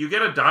wait. You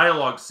get a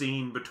dialogue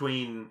scene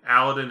between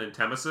Aladdin and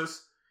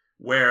Temesis,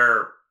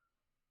 where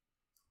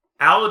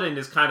Aladdin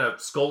is kind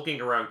of skulking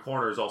around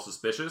corners, all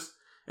suspicious,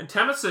 and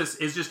Temesis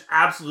is just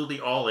absolutely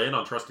all in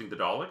on trusting the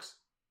Daleks.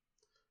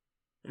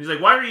 And he's like,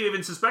 why are you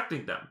even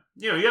suspecting them?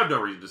 You have no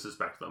reason to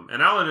suspect them.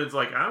 And Aladdin's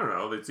like, I don't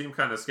know, they seem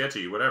kind of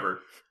sketchy, whatever.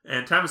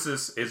 And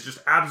Temesis is just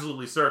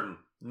absolutely certain,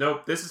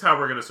 nope, this is how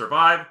we're going to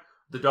survive.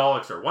 The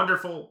Daleks are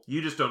wonderful.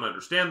 You just don't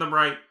understand them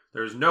right.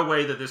 There's no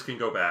way that this can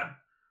go bad.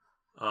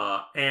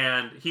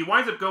 And he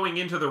winds up going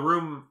into the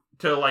room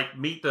to, like,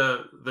 meet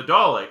the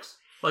Daleks,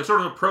 like, sort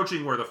of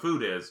approaching where the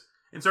food is,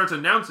 and starts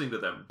announcing to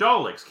them,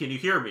 Daleks, can you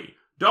hear me?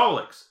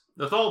 Daleks,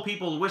 the Thal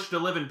people wish to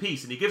live in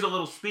peace. And he gives a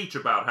little speech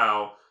about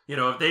how,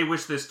 if they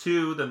wish this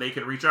too, then they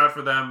can reach out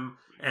for them,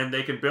 and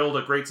they can build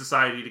a great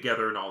society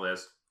together and all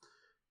this.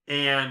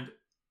 And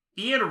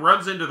Ian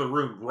runs into the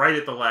room right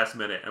at the last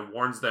minute and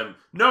warns them,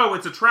 no,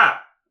 it's a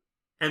trap.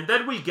 And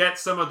then we get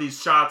some of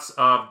these shots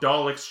of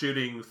Daleks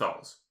shooting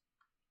Thals.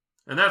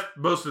 And that's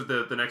most of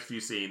the next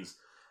few scenes.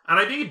 And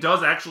I think it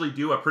does actually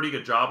do a pretty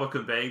good job of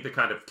conveying the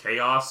kind of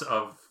chaos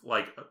of,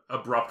 like,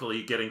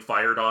 abruptly getting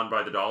fired on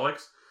by the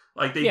Daleks.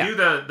 Like, they do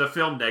the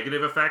film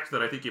negative effect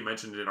that I think you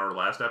mentioned in our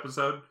last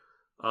episode.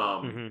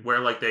 Where,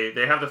 like,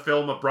 they have the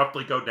film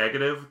abruptly go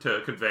negative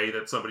to convey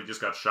that somebody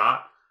just got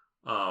shot.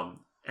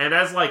 And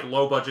as, like,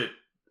 low-budget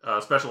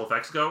special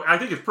effects go, I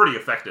think it's pretty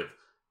effective.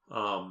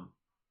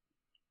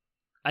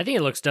 I think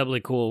it looks doubly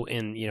cool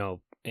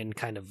in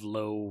kind of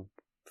low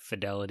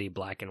fidelity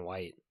black and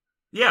white.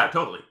 Yeah,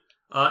 totally.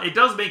 It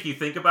does make you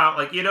think about,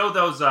 like,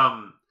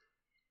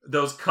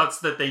 those cuts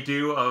that they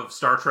do of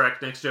Star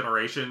Trek Next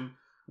Generation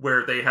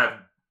where they have,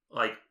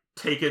 like,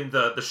 taken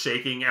the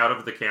shaking out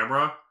of the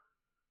camera.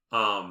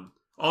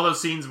 All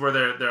those scenes where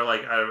they're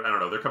like, I don't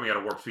know, they're coming out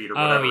of warp speed or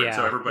whatever. Oh, yeah, and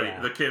so everybody,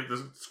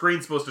 the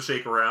screen's supposed to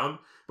shake around,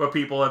 but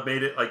people have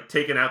made it, like,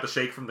 taken out the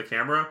shake from the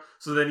camera.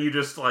 So then you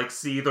just, like,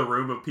 see the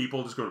room of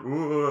people just going,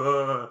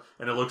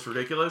 and it looks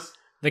ridiculous.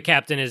 The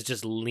captain is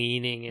just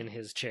leaning in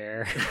his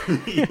chair.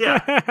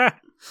 Yeah.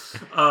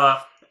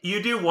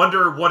 You do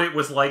wonder what it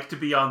was like to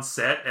be on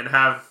set and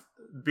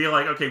be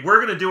like, okay, we're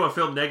going to do a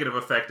film negative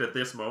effect at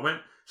this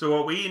moment. So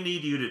what we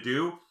need you to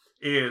do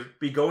is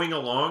be going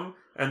along,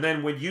 and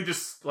then when you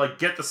just, like,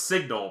 get the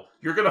signal,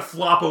 you're going to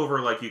flop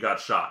over like you got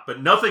shot.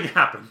 But nothing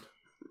happened.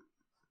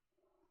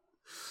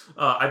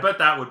 I bet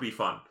that would be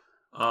fun.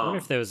 I wonder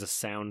if there was a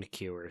sound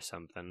cue or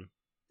something.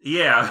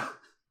 Yeah.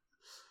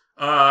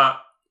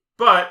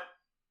 But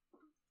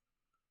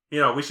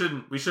we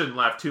shouldn't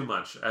laugh too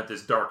much at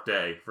this dark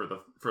day for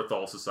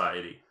Thal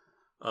society.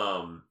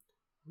 I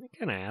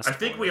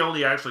think we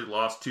only actually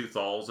lost 2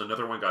 Thals.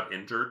 Another one got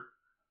injured.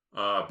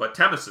 But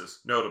Temesis,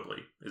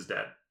 notably, is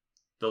dead.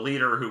 The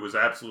leader, who was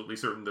absolutely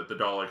certain that the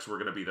Daleks were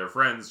going to be their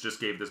friends, just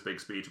gave this big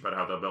speech about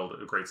how they'll build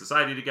a great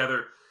society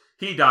together.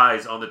 He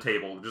dies on the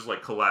table, just,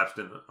 like, collapsed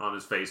on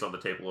his face on the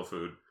table of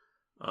food.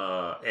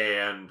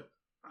 And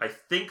I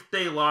think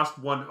they lost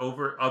one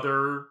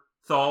other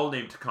Thal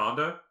named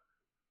Takanda.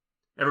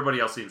 Everybody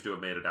else seems to have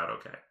made it out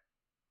okay.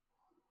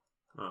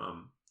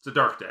 It's a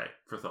dark day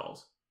for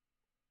Thals.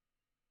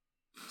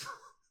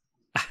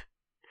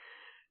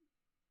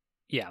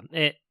 Yeah,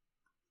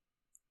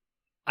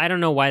 I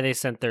don't know why they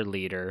sent their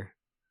leader.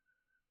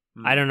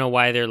 I don't know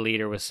why their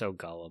leader was so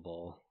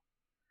gullible.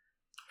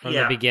 From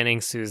the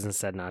beginning, Susan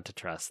said not to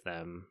trust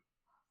them.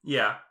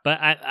 Yeah. But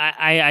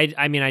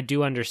I mean, I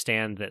do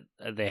understand that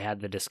they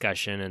had the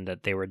discussion and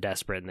that they were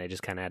desperate and they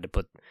just kind of had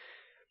to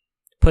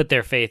put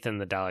their faith in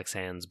the Daleks'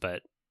 hands,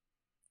 but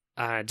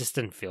it just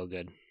didn't feel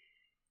good.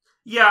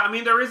 Yeah, I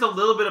mean, there is a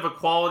little bit of a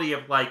quality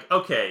of, like,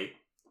 okay,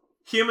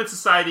 human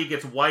society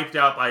gets wiped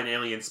out by an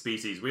alien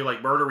species. We,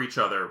 like, murder each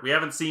other. We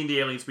haven't seen the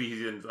alien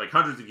species in, like,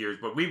 hundreds of years,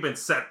 but we've been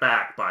set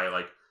back by,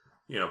 like,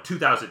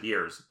 2,000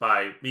 years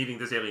by meeting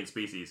this alien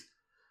species.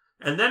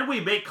 And then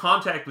we make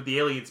contact with the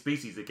alien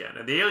species again.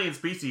 And the alien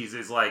species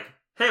is like,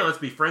 hey, let's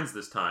be friends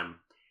this time.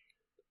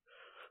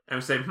 And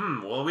we say,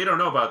 well, we don't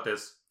know about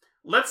this.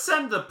 Let's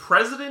send the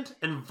president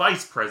and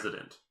vice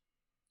president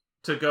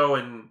to go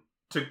and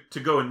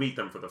meet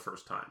them for the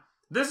first time.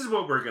 This is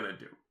what we're going to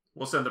do.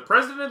 We'll send the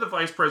president, the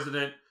vice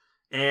president,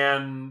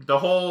 and the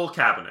whole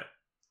cabinet.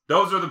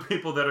 Those are the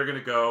people that are going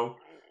to go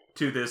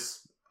to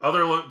this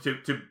other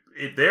to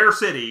their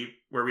city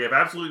where we have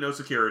absolutely no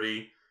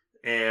security,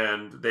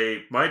 and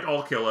they might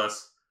all kill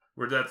us.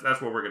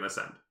 That's what we're going to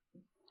send.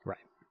 Right.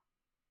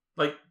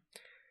 Like,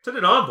 send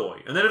an envoy,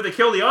 and then if they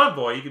kill the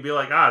envoy, you can be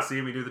like,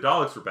 see, we knew the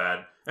Daleks were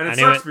bad, and it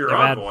sucks for your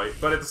envoy.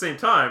 But at the same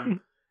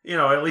time,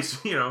 at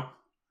least the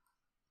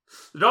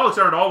Daleks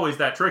aren't always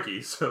that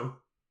tricky. So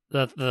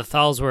the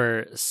Thals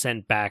were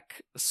sent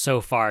back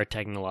so far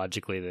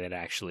technologically that they'd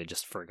actually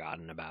just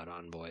forgotten about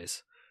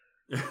envoys.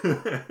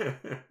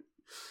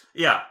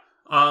 Yeah.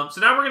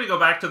 So now we're going to go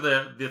back to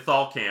the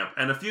Thal camp,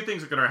 and a few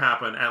things are going to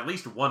happen, at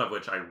least one of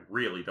which I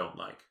really don't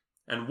like,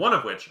 and one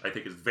of which I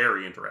think is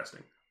very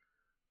interesting.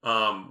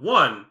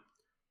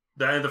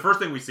 The first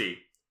thing we see,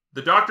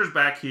 the Doctor's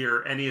back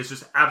here, and he is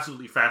just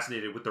absolutely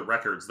fascinated with the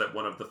records that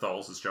one of the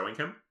Thals is showing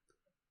him.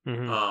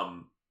 Mm-hmm.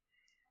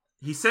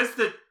 He says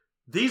that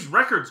these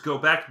records go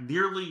back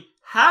nearly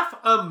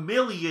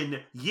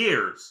 500,000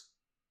 years.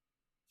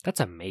 That's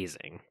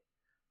amazing.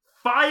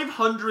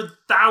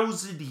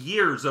 500,000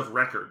 years of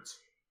records.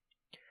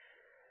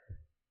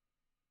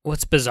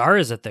 What's bizarre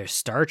is that their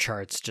star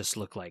charts just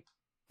look like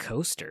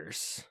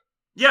coasters.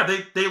 Yeah,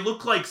 they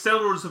look like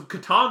Settlers of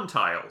Catan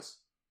tiles.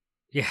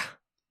 Yeah.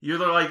 You're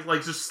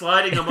like just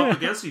sliding them up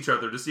against each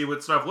other to see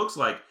what stuff looks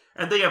like.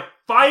 And they have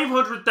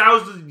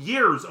 500,000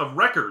 years of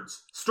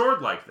records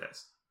stored like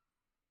this.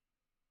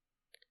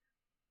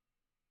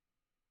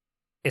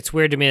 It's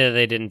weird to me that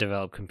they didn't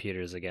develop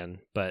computers again,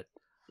 but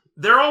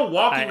they're all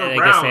walking I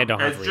around guess they don't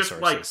have as just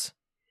resources.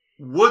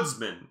 like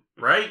woodsmen,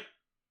 right?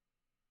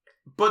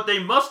 But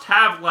they must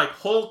have like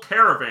whole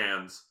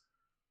caravans,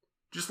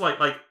 just like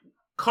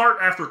cart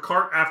after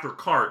cart after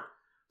cart,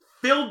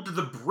 filled to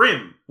the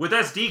brim with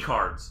SD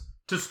cards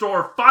to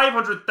store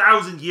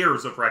 500,000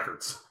 years of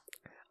records.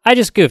 I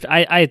just goofed.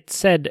 I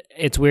said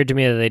it's weird to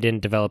me that they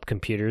didn't develop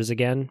computers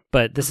again,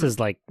 but this is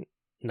like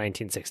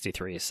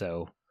 1963,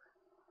 so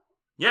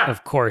yeah,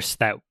 of course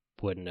that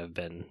wouldn't have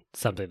been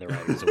something the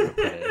writers would have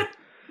put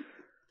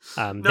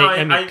in.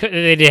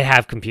 They did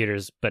have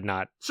computers, but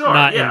not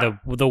in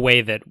the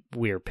way that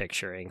we're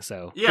picturing.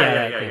 So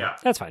yeah.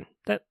 That's fine.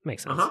 That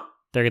makes sense. Uh-huh.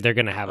 They're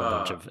going to have a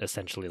bunch of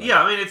essentially. Like,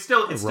 I mean, it's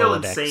still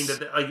Rolodex. insane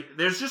that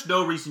there's just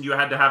no reason you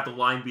had to have the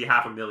line be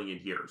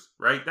 500,000 years,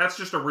 right? That's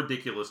just a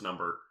ridiculous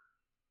number.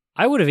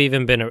 I would have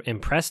even been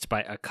impressed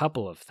by a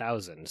couple of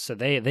thousand. So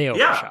they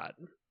overshot.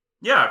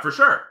 Yeah, for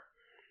sure.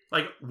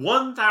 Like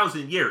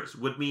 1,000 years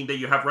would mean that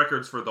you have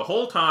records for the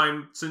whole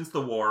time since the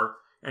war,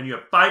 and you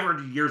have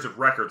 500 years of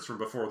records from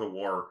before the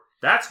war.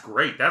 That's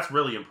great. That's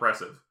really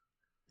impressive.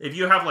 If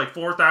you have like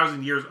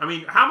 4,000 years, I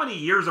mean, how many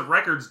years of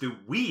records do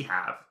we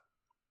have?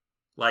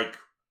 Like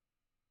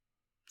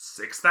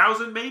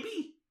 6,000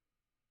 maybe?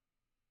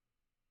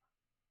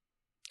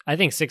 I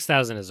think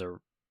 6,000 is a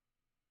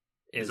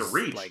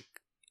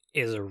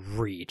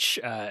reach.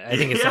 I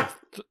think it's like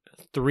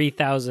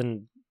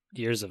 3,000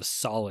 years of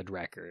solid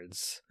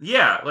records.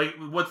 Yeah, like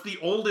what's the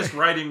oldest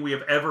writing we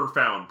have ever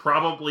found?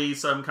 Probably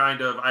some kind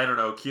of, I don't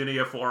know,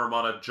 cuneiform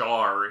on a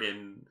jar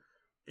in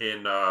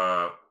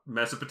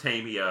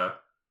Mesopotamia,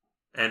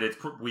 and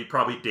we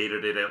probably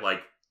dated it at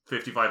like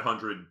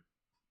 5,500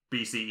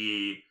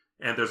 BCE,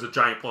 and there's a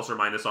giant plus or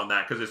minus on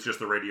that because it's just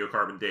the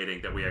radiocarbon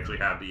dating that we actually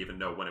have to even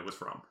know when it was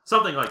from.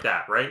 Something like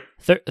that, right?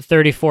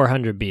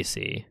 3,400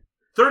 BC.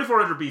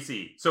 3,400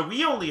 BC. So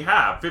we only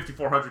have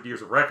 5,400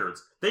 years of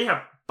records. They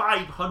have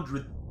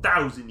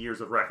 500,000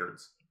 years of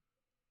records.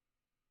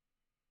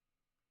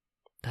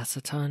 That's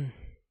a ton.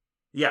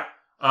 Yeah.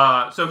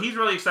 So he's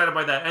really excited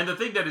by that. And the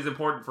thing that is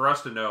important for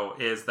us to know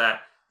is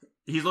that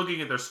he's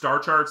looking at their star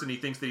charts and he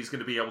thinks that he's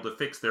going to be able to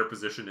fix their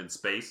position in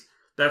space.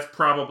 That's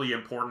probably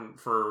important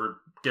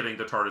for getting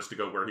the TARDIS to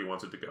go where he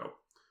wants it to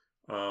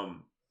go.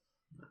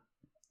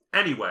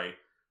 Anyway,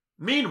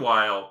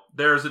 meanwhile,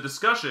 there's a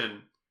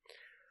discussion.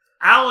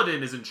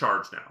 Aladdin is in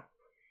charge now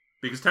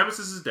because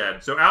Nemesis is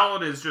dead. So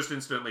Aladdin is just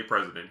instantly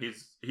president.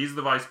 He's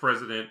the vice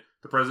president.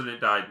 The president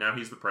died. Now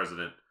he's the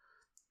president.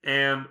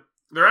 And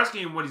they're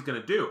asking him what he's going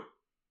to do.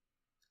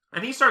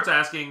 And he starts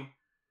asking,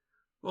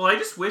 well, I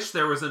just wish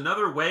there was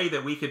another way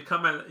that we could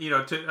come at,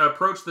 to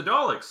approach the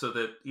Daleks so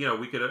that,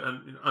 we could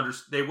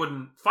they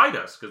wouldn't fight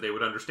us because they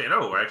would understand,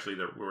 actually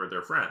we're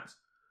their friends.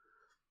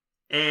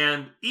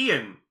 And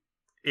Ian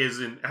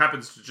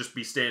happens to just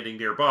be standing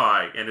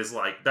nearby and is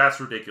like, that's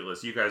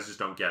ridiculous. You guys just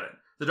don't get it.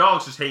 The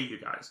Daleks just hate you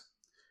guys.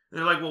 And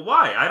they're like, well,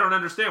 why? I don't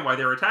understand why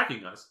they're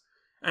attacking us.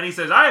 And he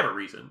says, I have a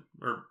reason,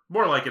 or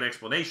more like an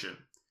explanation.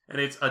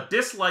 And it's a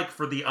dislike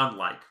for the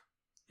unlike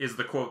is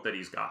the quote that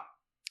he's got.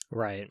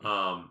 Right.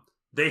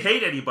 They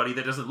hate anybody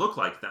that doesn't look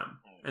like them.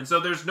 And so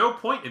there's no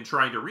point in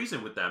trying to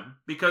reason with them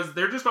because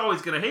they're just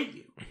always going to hate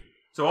you.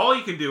 So all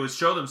you can do is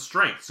show them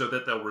strength so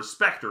that they'll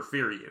respect or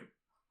fear you.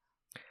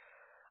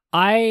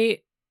 I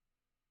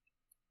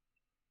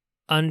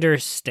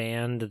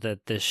understand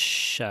that this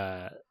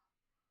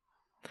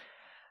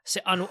so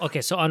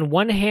on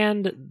one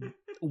hand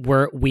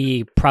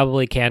we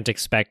probably can't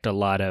expect a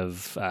lot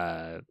of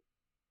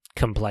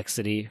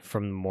complexity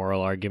from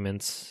moral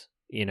arguments,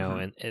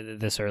 and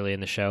this early in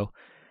the show.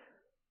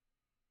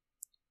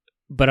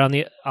 But on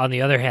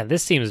the other hand,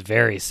 this seems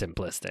very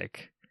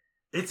simplistic.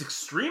 It's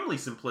extremely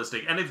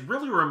simplistic, and it's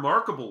really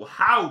remarkable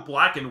how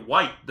black and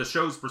white the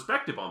show's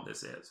perspective on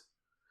this is.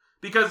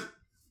 Because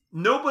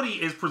nobody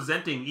is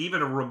presenting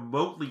even a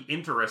remotely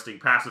interesting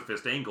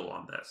pacifist angle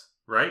on this,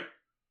 right?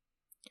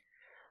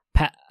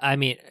 I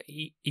mean,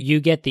 you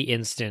get the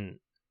instant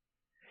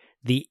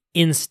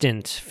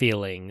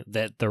feeling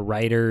that the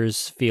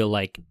writers feel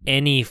like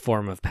any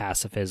form of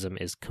pacifism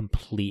is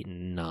complete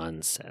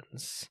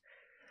nonsense.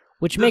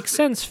 Which makes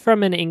sense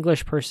from an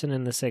English person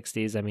in the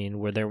 60s. I mean,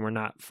 where they were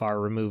not far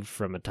removed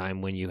from a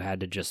time when you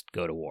had to just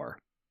go to war.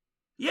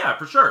 Yeah,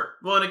 for sure.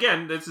 Well, and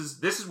again, this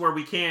is where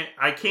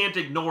I can't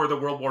ignore the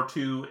World War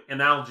II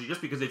analogy just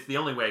because it's the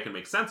only way I can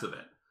make sense of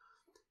it.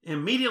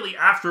 Immediately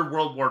after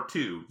World War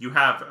II, you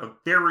have a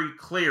very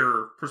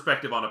clear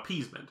perspective on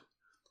appeasement.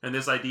 And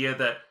this idea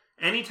that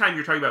anytime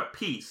you're talking about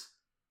peace,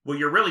 well,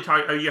 you're really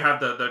talking, you have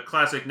the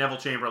classic Neville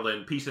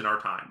Chamberlain, peace in our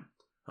time.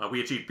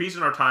 We achieved peace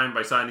in our time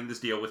by signing this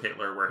deal with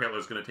Hitler, where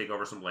Hitler's going to take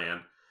over some land.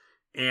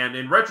 And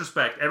in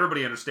retrospect,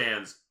 everybody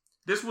understands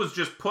this was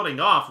just putting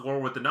off war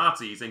with the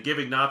Nazis and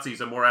giving Nazis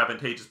a more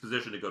advantageous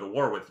position to go to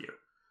war with you.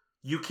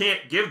 You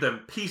can't give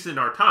them peace in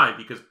our time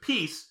because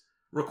peace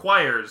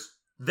requires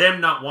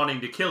them not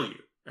wanting to kill you.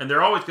 And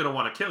they're always going to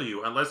want to kill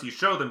you unless you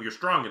show them you're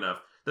strong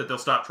enough that they'll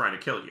stop trying to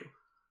kill you.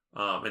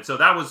 And so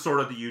that was sort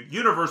of the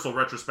universal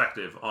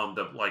retrospective on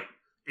the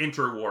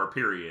interwar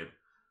period.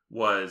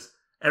 Was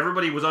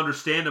everybody was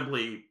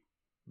understandably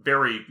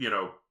very,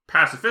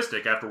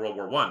 pacifistic after World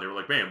War I. They were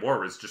like, man,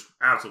 war is just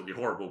absolutely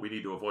horrible. We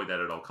need to avoid that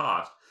at all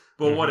costs.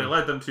 But what it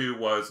led them to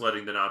was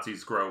letting the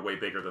Nazis grow way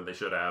bigger than they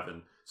should have.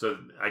 And so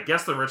I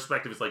guess the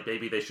retrospective is like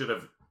maybe they should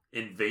have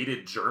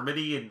invaded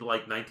Germany in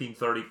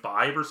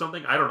 1935 or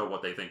something. I don't know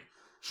what they think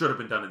should have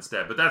been done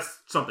instead, but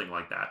that's something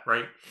like that,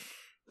 right?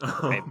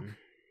 Right.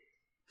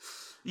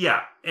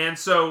 Yeah, and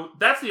so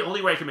that's the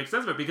only way I can make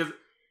sense of it, because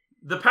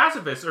the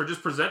pacifists are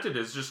just presented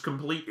as just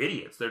complete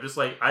idiots. They're just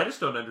like, I just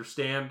don't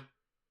understand.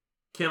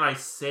 Can I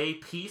say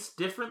peace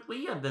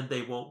differently and then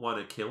they won't want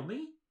to kill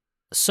me?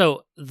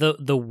 So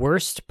the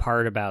worst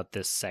part about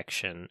this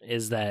section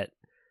is that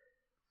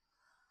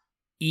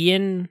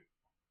Ian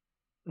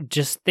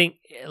just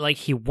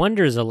he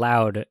wonders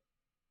aloud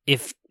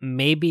if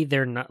maybe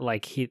they're not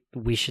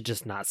we should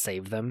just not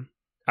save them.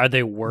 Are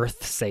they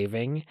worth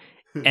saving?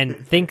 And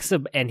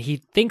he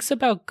thinks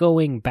about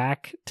going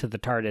back to the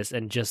TARDIS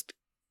and just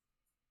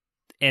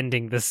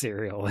ending the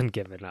serial and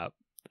giving up.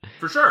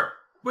 For sure.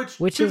 Which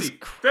to is be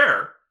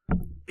fair,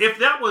 if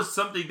that was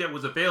something that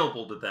was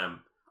available to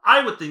them,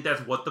 I would think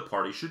that's what the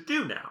party should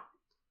do now.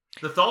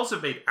 The Thals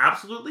have made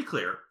absolutely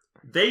clear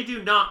they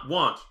do not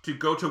want to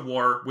go to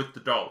war with the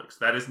Daleks.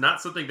 That is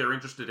not something they're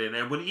interested in.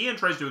 And when Ian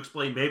tries to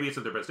explain maybe it's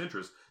in their best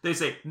interest, they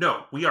say,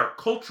 no, we are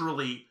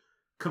culturally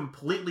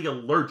completely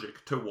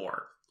allergic to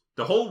war.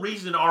 The whole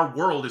reason our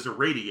world is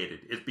irradiated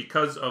is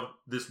because of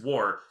this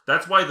war.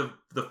 That's why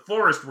the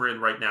forest we're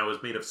in right now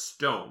is made of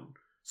stone.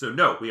 So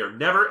no, we are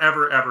never,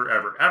 ever, ever,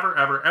 ever, ever,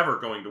 ever, ever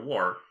going to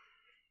war.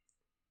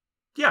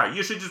 Yeah,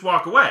 you should just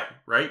walk away,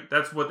 right?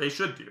 That's what they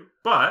should do.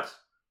 But,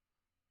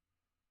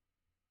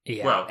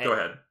 yeah, well, go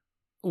ahead.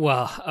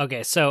 Well,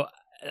 okay, so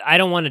I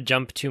don't want to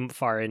jump too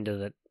far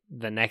into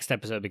the next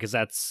episode because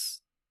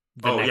that's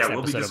the next episode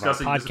we'll be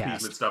discussing of our this podcast.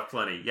 appeasement stuff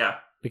plenty, yeah.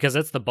 Because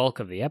that's the bulk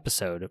of the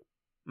episode.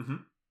 Mm-hmm.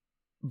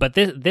 But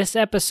this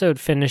episode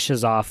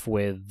finishes off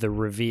with the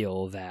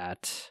reveal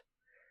that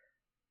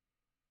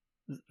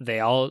they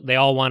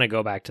all want to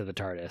go back to the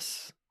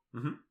TARDIS,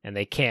 and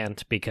they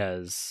can't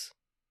because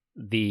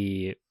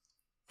the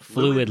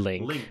fluid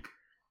link.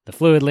 The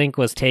fluid link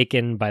was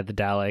taken by the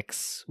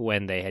Daleks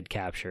when they had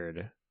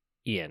captured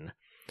Ian.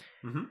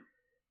 Mm-hmm.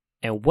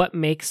 And what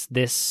makes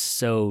this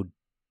so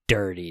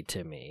dirty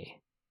to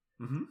me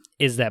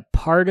is that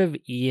part of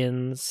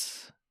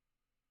Ian's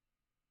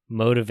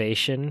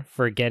motivation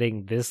for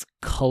getting this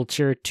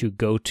culture to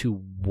go to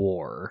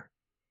war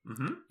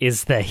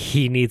is that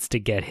he needs to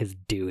get his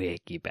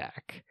doohickey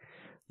back.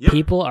 Yep.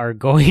 People are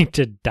going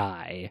to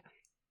die.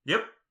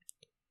 Yep.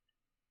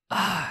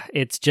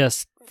 It's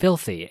just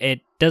filthy.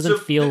 It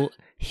doesn't feel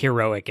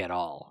heroic at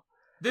all.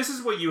 This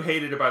is what you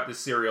hated about this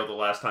serial the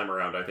last time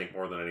around, I think,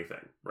 more than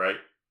anything, right?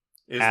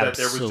 Is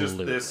Absolutely. That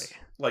there was just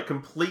this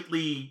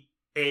completely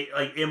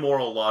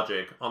immoral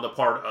logic on the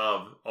part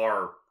of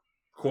our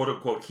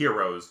quote-unquote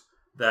heroes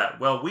that,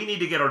 well, we need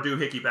to get our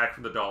doohickey back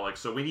from the Daleks,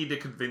 so we need to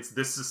convince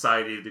this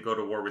society to go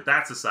to war with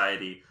that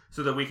society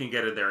so that we can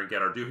get in there and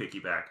get our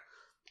doohickey back.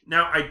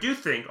 Now, I do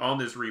think, on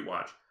this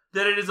rewatch,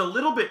 that it is a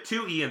little bit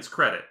to Ian's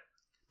credit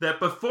that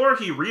before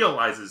he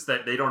realizes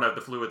that they don't have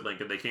the fluid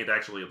link and they can't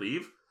actually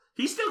leave,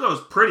 he still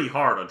goes pretty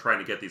hard on trying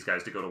to get these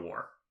guys to go to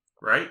war,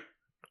 right?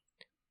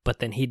 But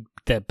then he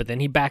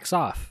backs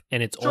off,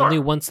 and it's only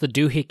once the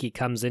doohickey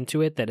comes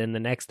into it that in the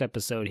next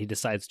episode he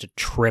decides to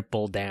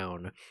triple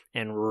down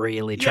and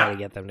really try to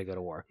get them to go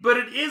to war. But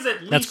it is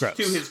at least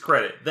to his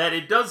credit that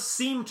it does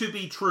seem to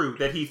be true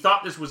that he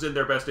thought this was in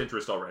their best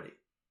interest already.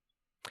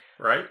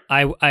 right?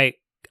 I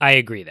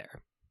agree there.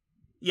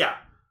 Yeah.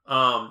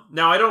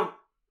 Now I don't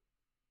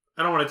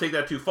want to take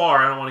that too far.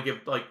 I don't want to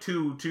give like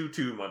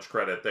too much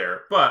credit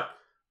there, but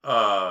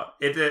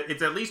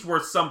it's at least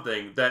worth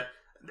something that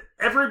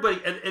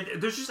everybody.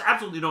 And there's just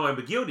absolutely no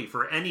ambiguity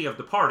for any of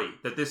the party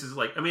that this is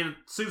like. I mean,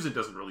 Susan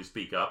doesn't really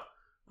speak up,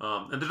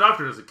 and the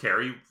Doctor doesn't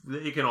care.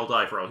 He can all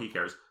die for all he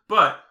cares.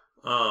 But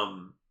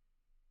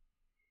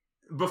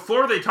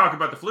before they talk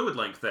about the fluid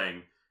link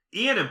thing,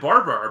 Ian and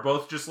Barbara are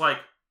both just like,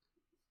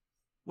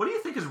 "What do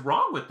you think is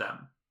wrong with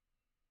them?"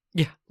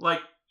 Yeah.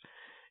 Like,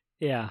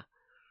 yeah.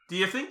 do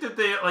you think that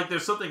they like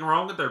there's something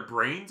wrong with their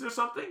brains or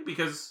something?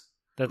 Because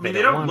That I mean, they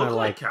they don't want to look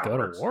like go to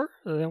cowards. war.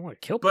 They don't want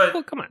to kill But-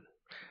 people. Come on.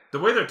 the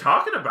way they're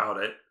talking about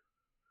it,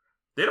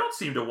 they don't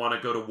seem to want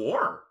to go to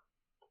war.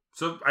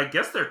 So I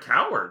guess they're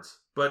cowards,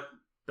 but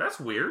that's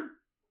weird.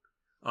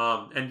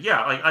 And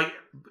yeah, like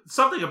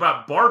something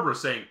about Barbara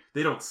saying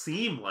they don't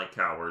seem like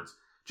cowards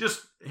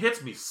just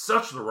hits me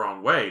such the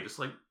wrong way. Just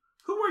like,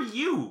 who are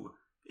you?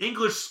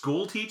 English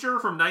school teacher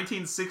from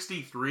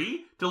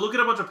 1963 to look at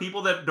a bunch of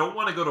people that don't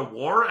want to go to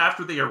war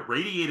after they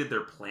irradiated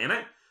their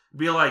planet?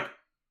 Be like,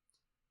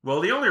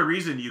 well, the only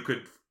reason you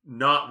could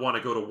not want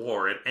to go to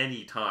war at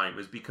any time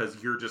is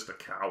because you're just a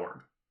coward.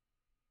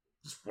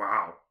 Just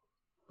wow.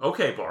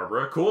 Okay,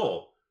 Barbara,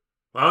 cool.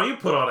 Why don't you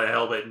put on a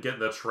helmet and get in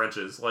the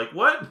trenches? Like,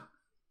 what?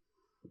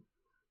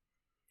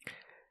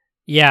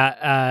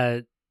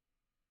 Yeah,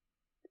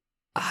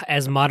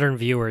 as modern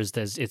viewers,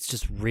 it's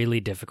just really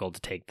difficult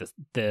to take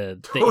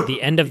the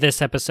end of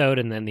this episode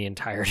and then the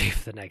entirety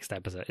of the next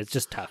episode. It's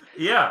just tough.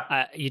 Yeah.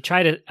 I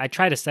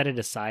try to set it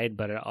aside,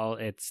 but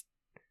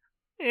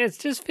it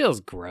just feels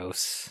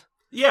gross.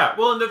 Yeah,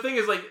 well, and the thing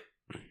is, like,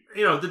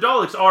 you know, the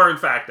Daleks are, in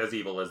fact, as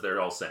evil as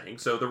they're all saying.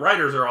 So the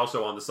writers are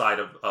also on the side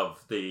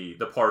of the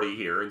party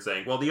here and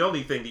saying, well, the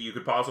only thing that you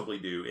could possibly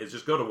do is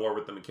just go to war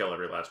with them and kill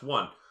every last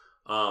one.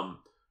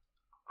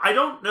 I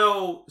don't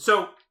know.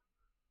 So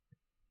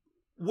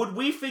would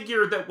we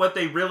figure that what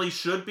they really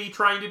should be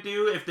trying to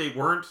do if they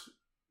weren't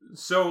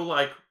so,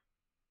 like,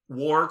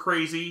 war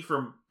crazy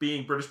from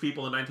being British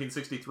people in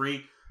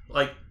 1963?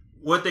 Like,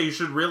 what they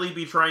should really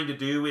be trying to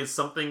do is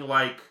something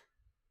like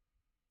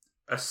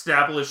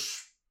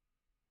establish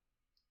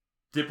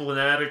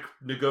diplomatic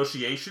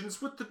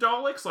negotiations with the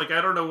Daleks? Like,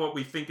 I don't know what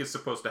we think is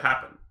supposed to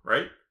happen,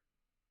 right?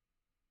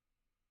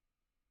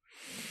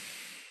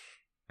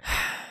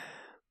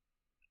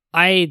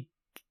 I'm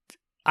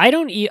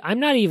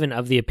not even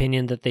of the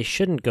opinion that they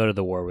shouldn't go to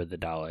the war with the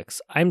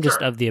Daleks. I'm just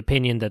Sure. of the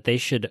opinion that they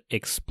should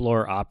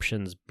explore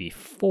options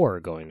before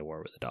going to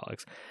war with the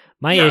Daleks.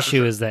 My Yeah, for issue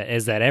sure.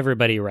 is that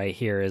everybody right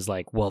here is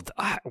like, well,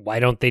 why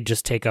don't they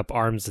just take up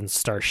arms and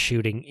start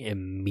shooting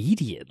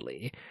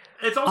immediately?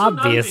 It's also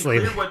Obviously.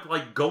 not even clear what,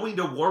 like, going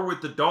to war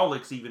with the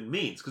Daleks even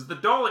means. Because the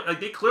Dalek, like,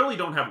 they clearly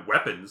don't have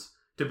weapons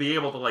to be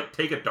able to, like,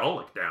 take a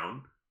Dalek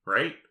down,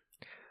 right?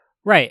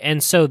 Right,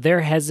 and so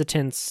their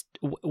hesitance,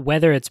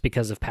 whether it's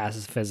because of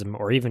pacifism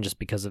or even just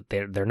because of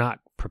they're not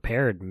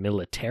prepared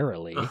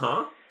militarily.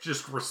 Uh-huh.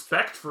 Just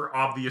respect for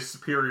obvious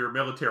superior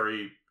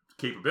military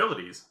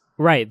capabilities.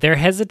 Right, their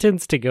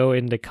hesitance to go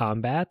into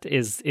combat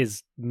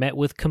is met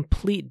with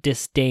complete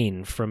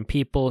disdain from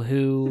people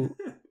who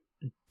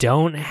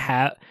don't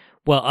have,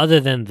 well, other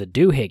than the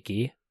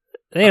doohickey,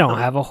 they don't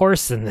have a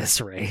horse in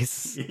this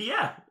race.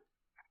 Yeah.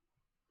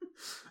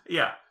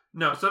 Yeah.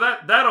 No, so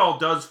that all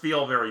does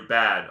feel very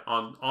bad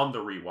on the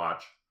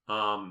rewatch.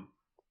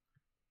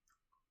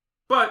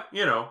 But,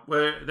 you know,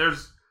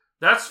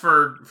 that's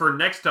for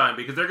next time,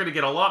 because they're going to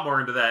get a lot more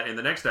into that in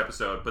the next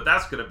episode, but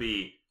that's going to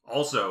be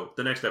also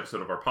the next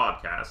episode of our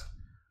podcast.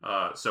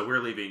 So we're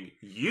leaving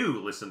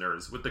you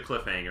listeners with the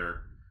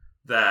cliffhanger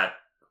that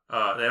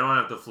they don't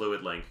have the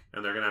fluid link,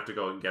 and they're going to have to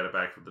go and get it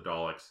back from the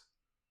Daleks.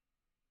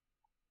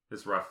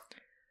 It's rough.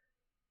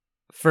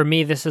 For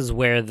me, this is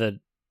where the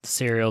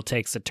serial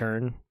takes a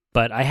turn,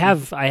 but I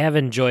have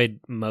enjoyed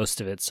most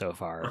of it so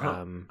far.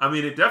 Uh-huh. I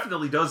mean, it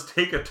definitely does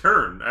take a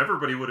turn.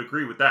 Everybody would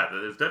agree with that.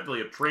 There's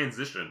definitely a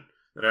transition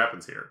that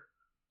happens here.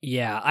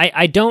 Yeah,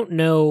 I don't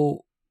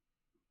know.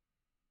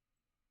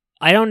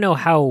 I don't know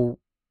how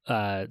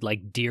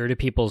like dear to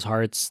people's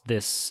hearts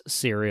this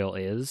serial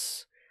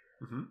is.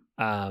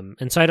 Mm-hmm.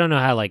 And so I don't know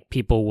how like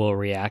people will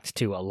react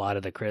to a lot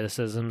of the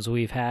criticisms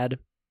we've had.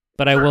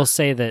 But Sure. I will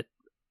say that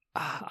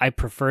I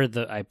prefer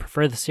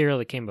the serial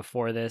that came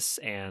before this,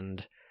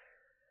 and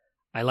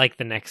I like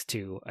the next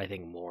two, I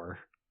think, more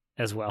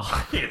as well.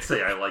 I can't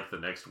say I like the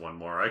next one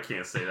more. I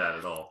can't say that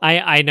at all.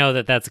 I know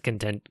that that's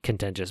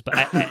contentious,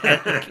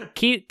 but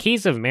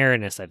Keys of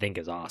Marinus, I think,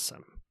 is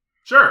awesome.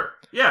 Sure.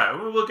 Yeah,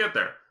 we'll get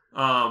there.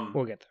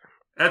 We'll get there.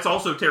 That's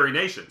also Terry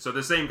Nation. So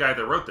the same guy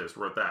that wrote this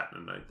wrote that.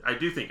 And I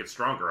do think it's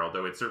stronger,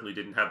 although it certainly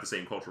didn't have the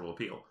same cultural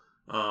appeal.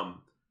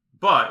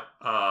 But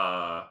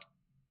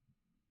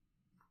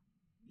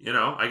you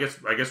know, I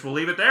guess we'll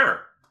leave it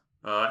there.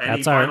 Any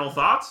That's our- final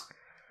thoughts?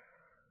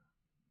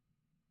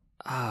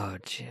 Oh,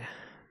 gee.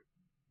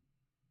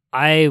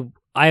 I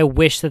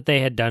wish that they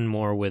had done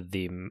more with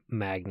the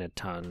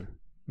magnetoid.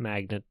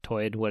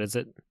 What is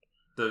it?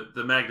 The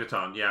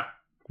Magneton, yeah.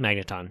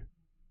 Magneton.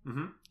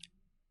 Mm-hmm.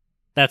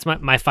 That's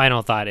my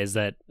final thought, is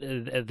that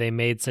they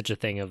made such a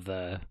thing of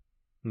the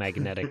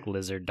magnetic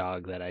lizard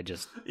dog that I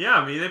just... Yeah,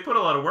 I mean, they put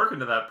a lot of work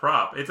into that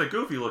prop. It's a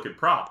goofy looking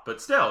prop,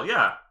 but still,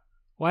 yeah.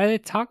 Why do they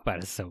talk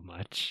about it so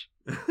much?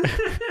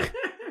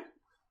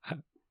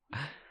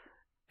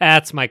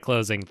 That's my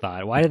closing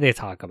thought. Why do they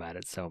talk about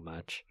it so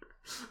much?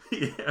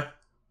 Yeah.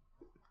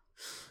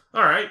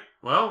 All right.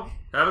 Well,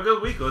 have a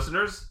good week,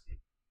 listeners.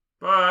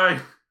 Bye.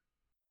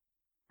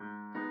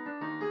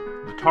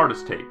 The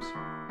TARDIS Tapes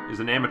is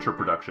an amateur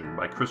production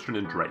by Christian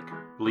and Drake,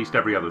 released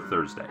every other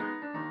Thursday.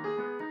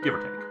 Give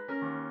or take.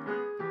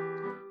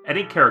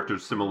 Any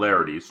character's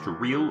similarities to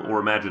real or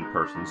imagined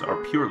persons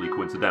are purely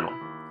coincidental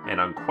and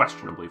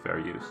unquestionably fair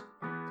use.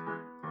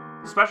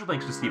 Special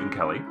thanks to Stephen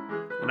Kelly,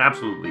 an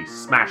absolutely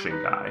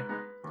smashing guy,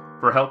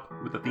 for help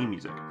with the theme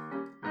music.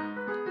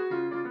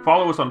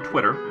 Follow us on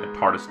Twitter at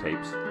TARDIS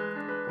Tapes,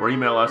 or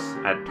email us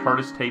at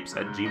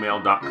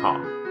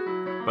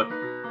tardistapes@gmail.com. But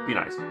be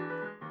nice,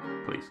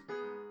 please.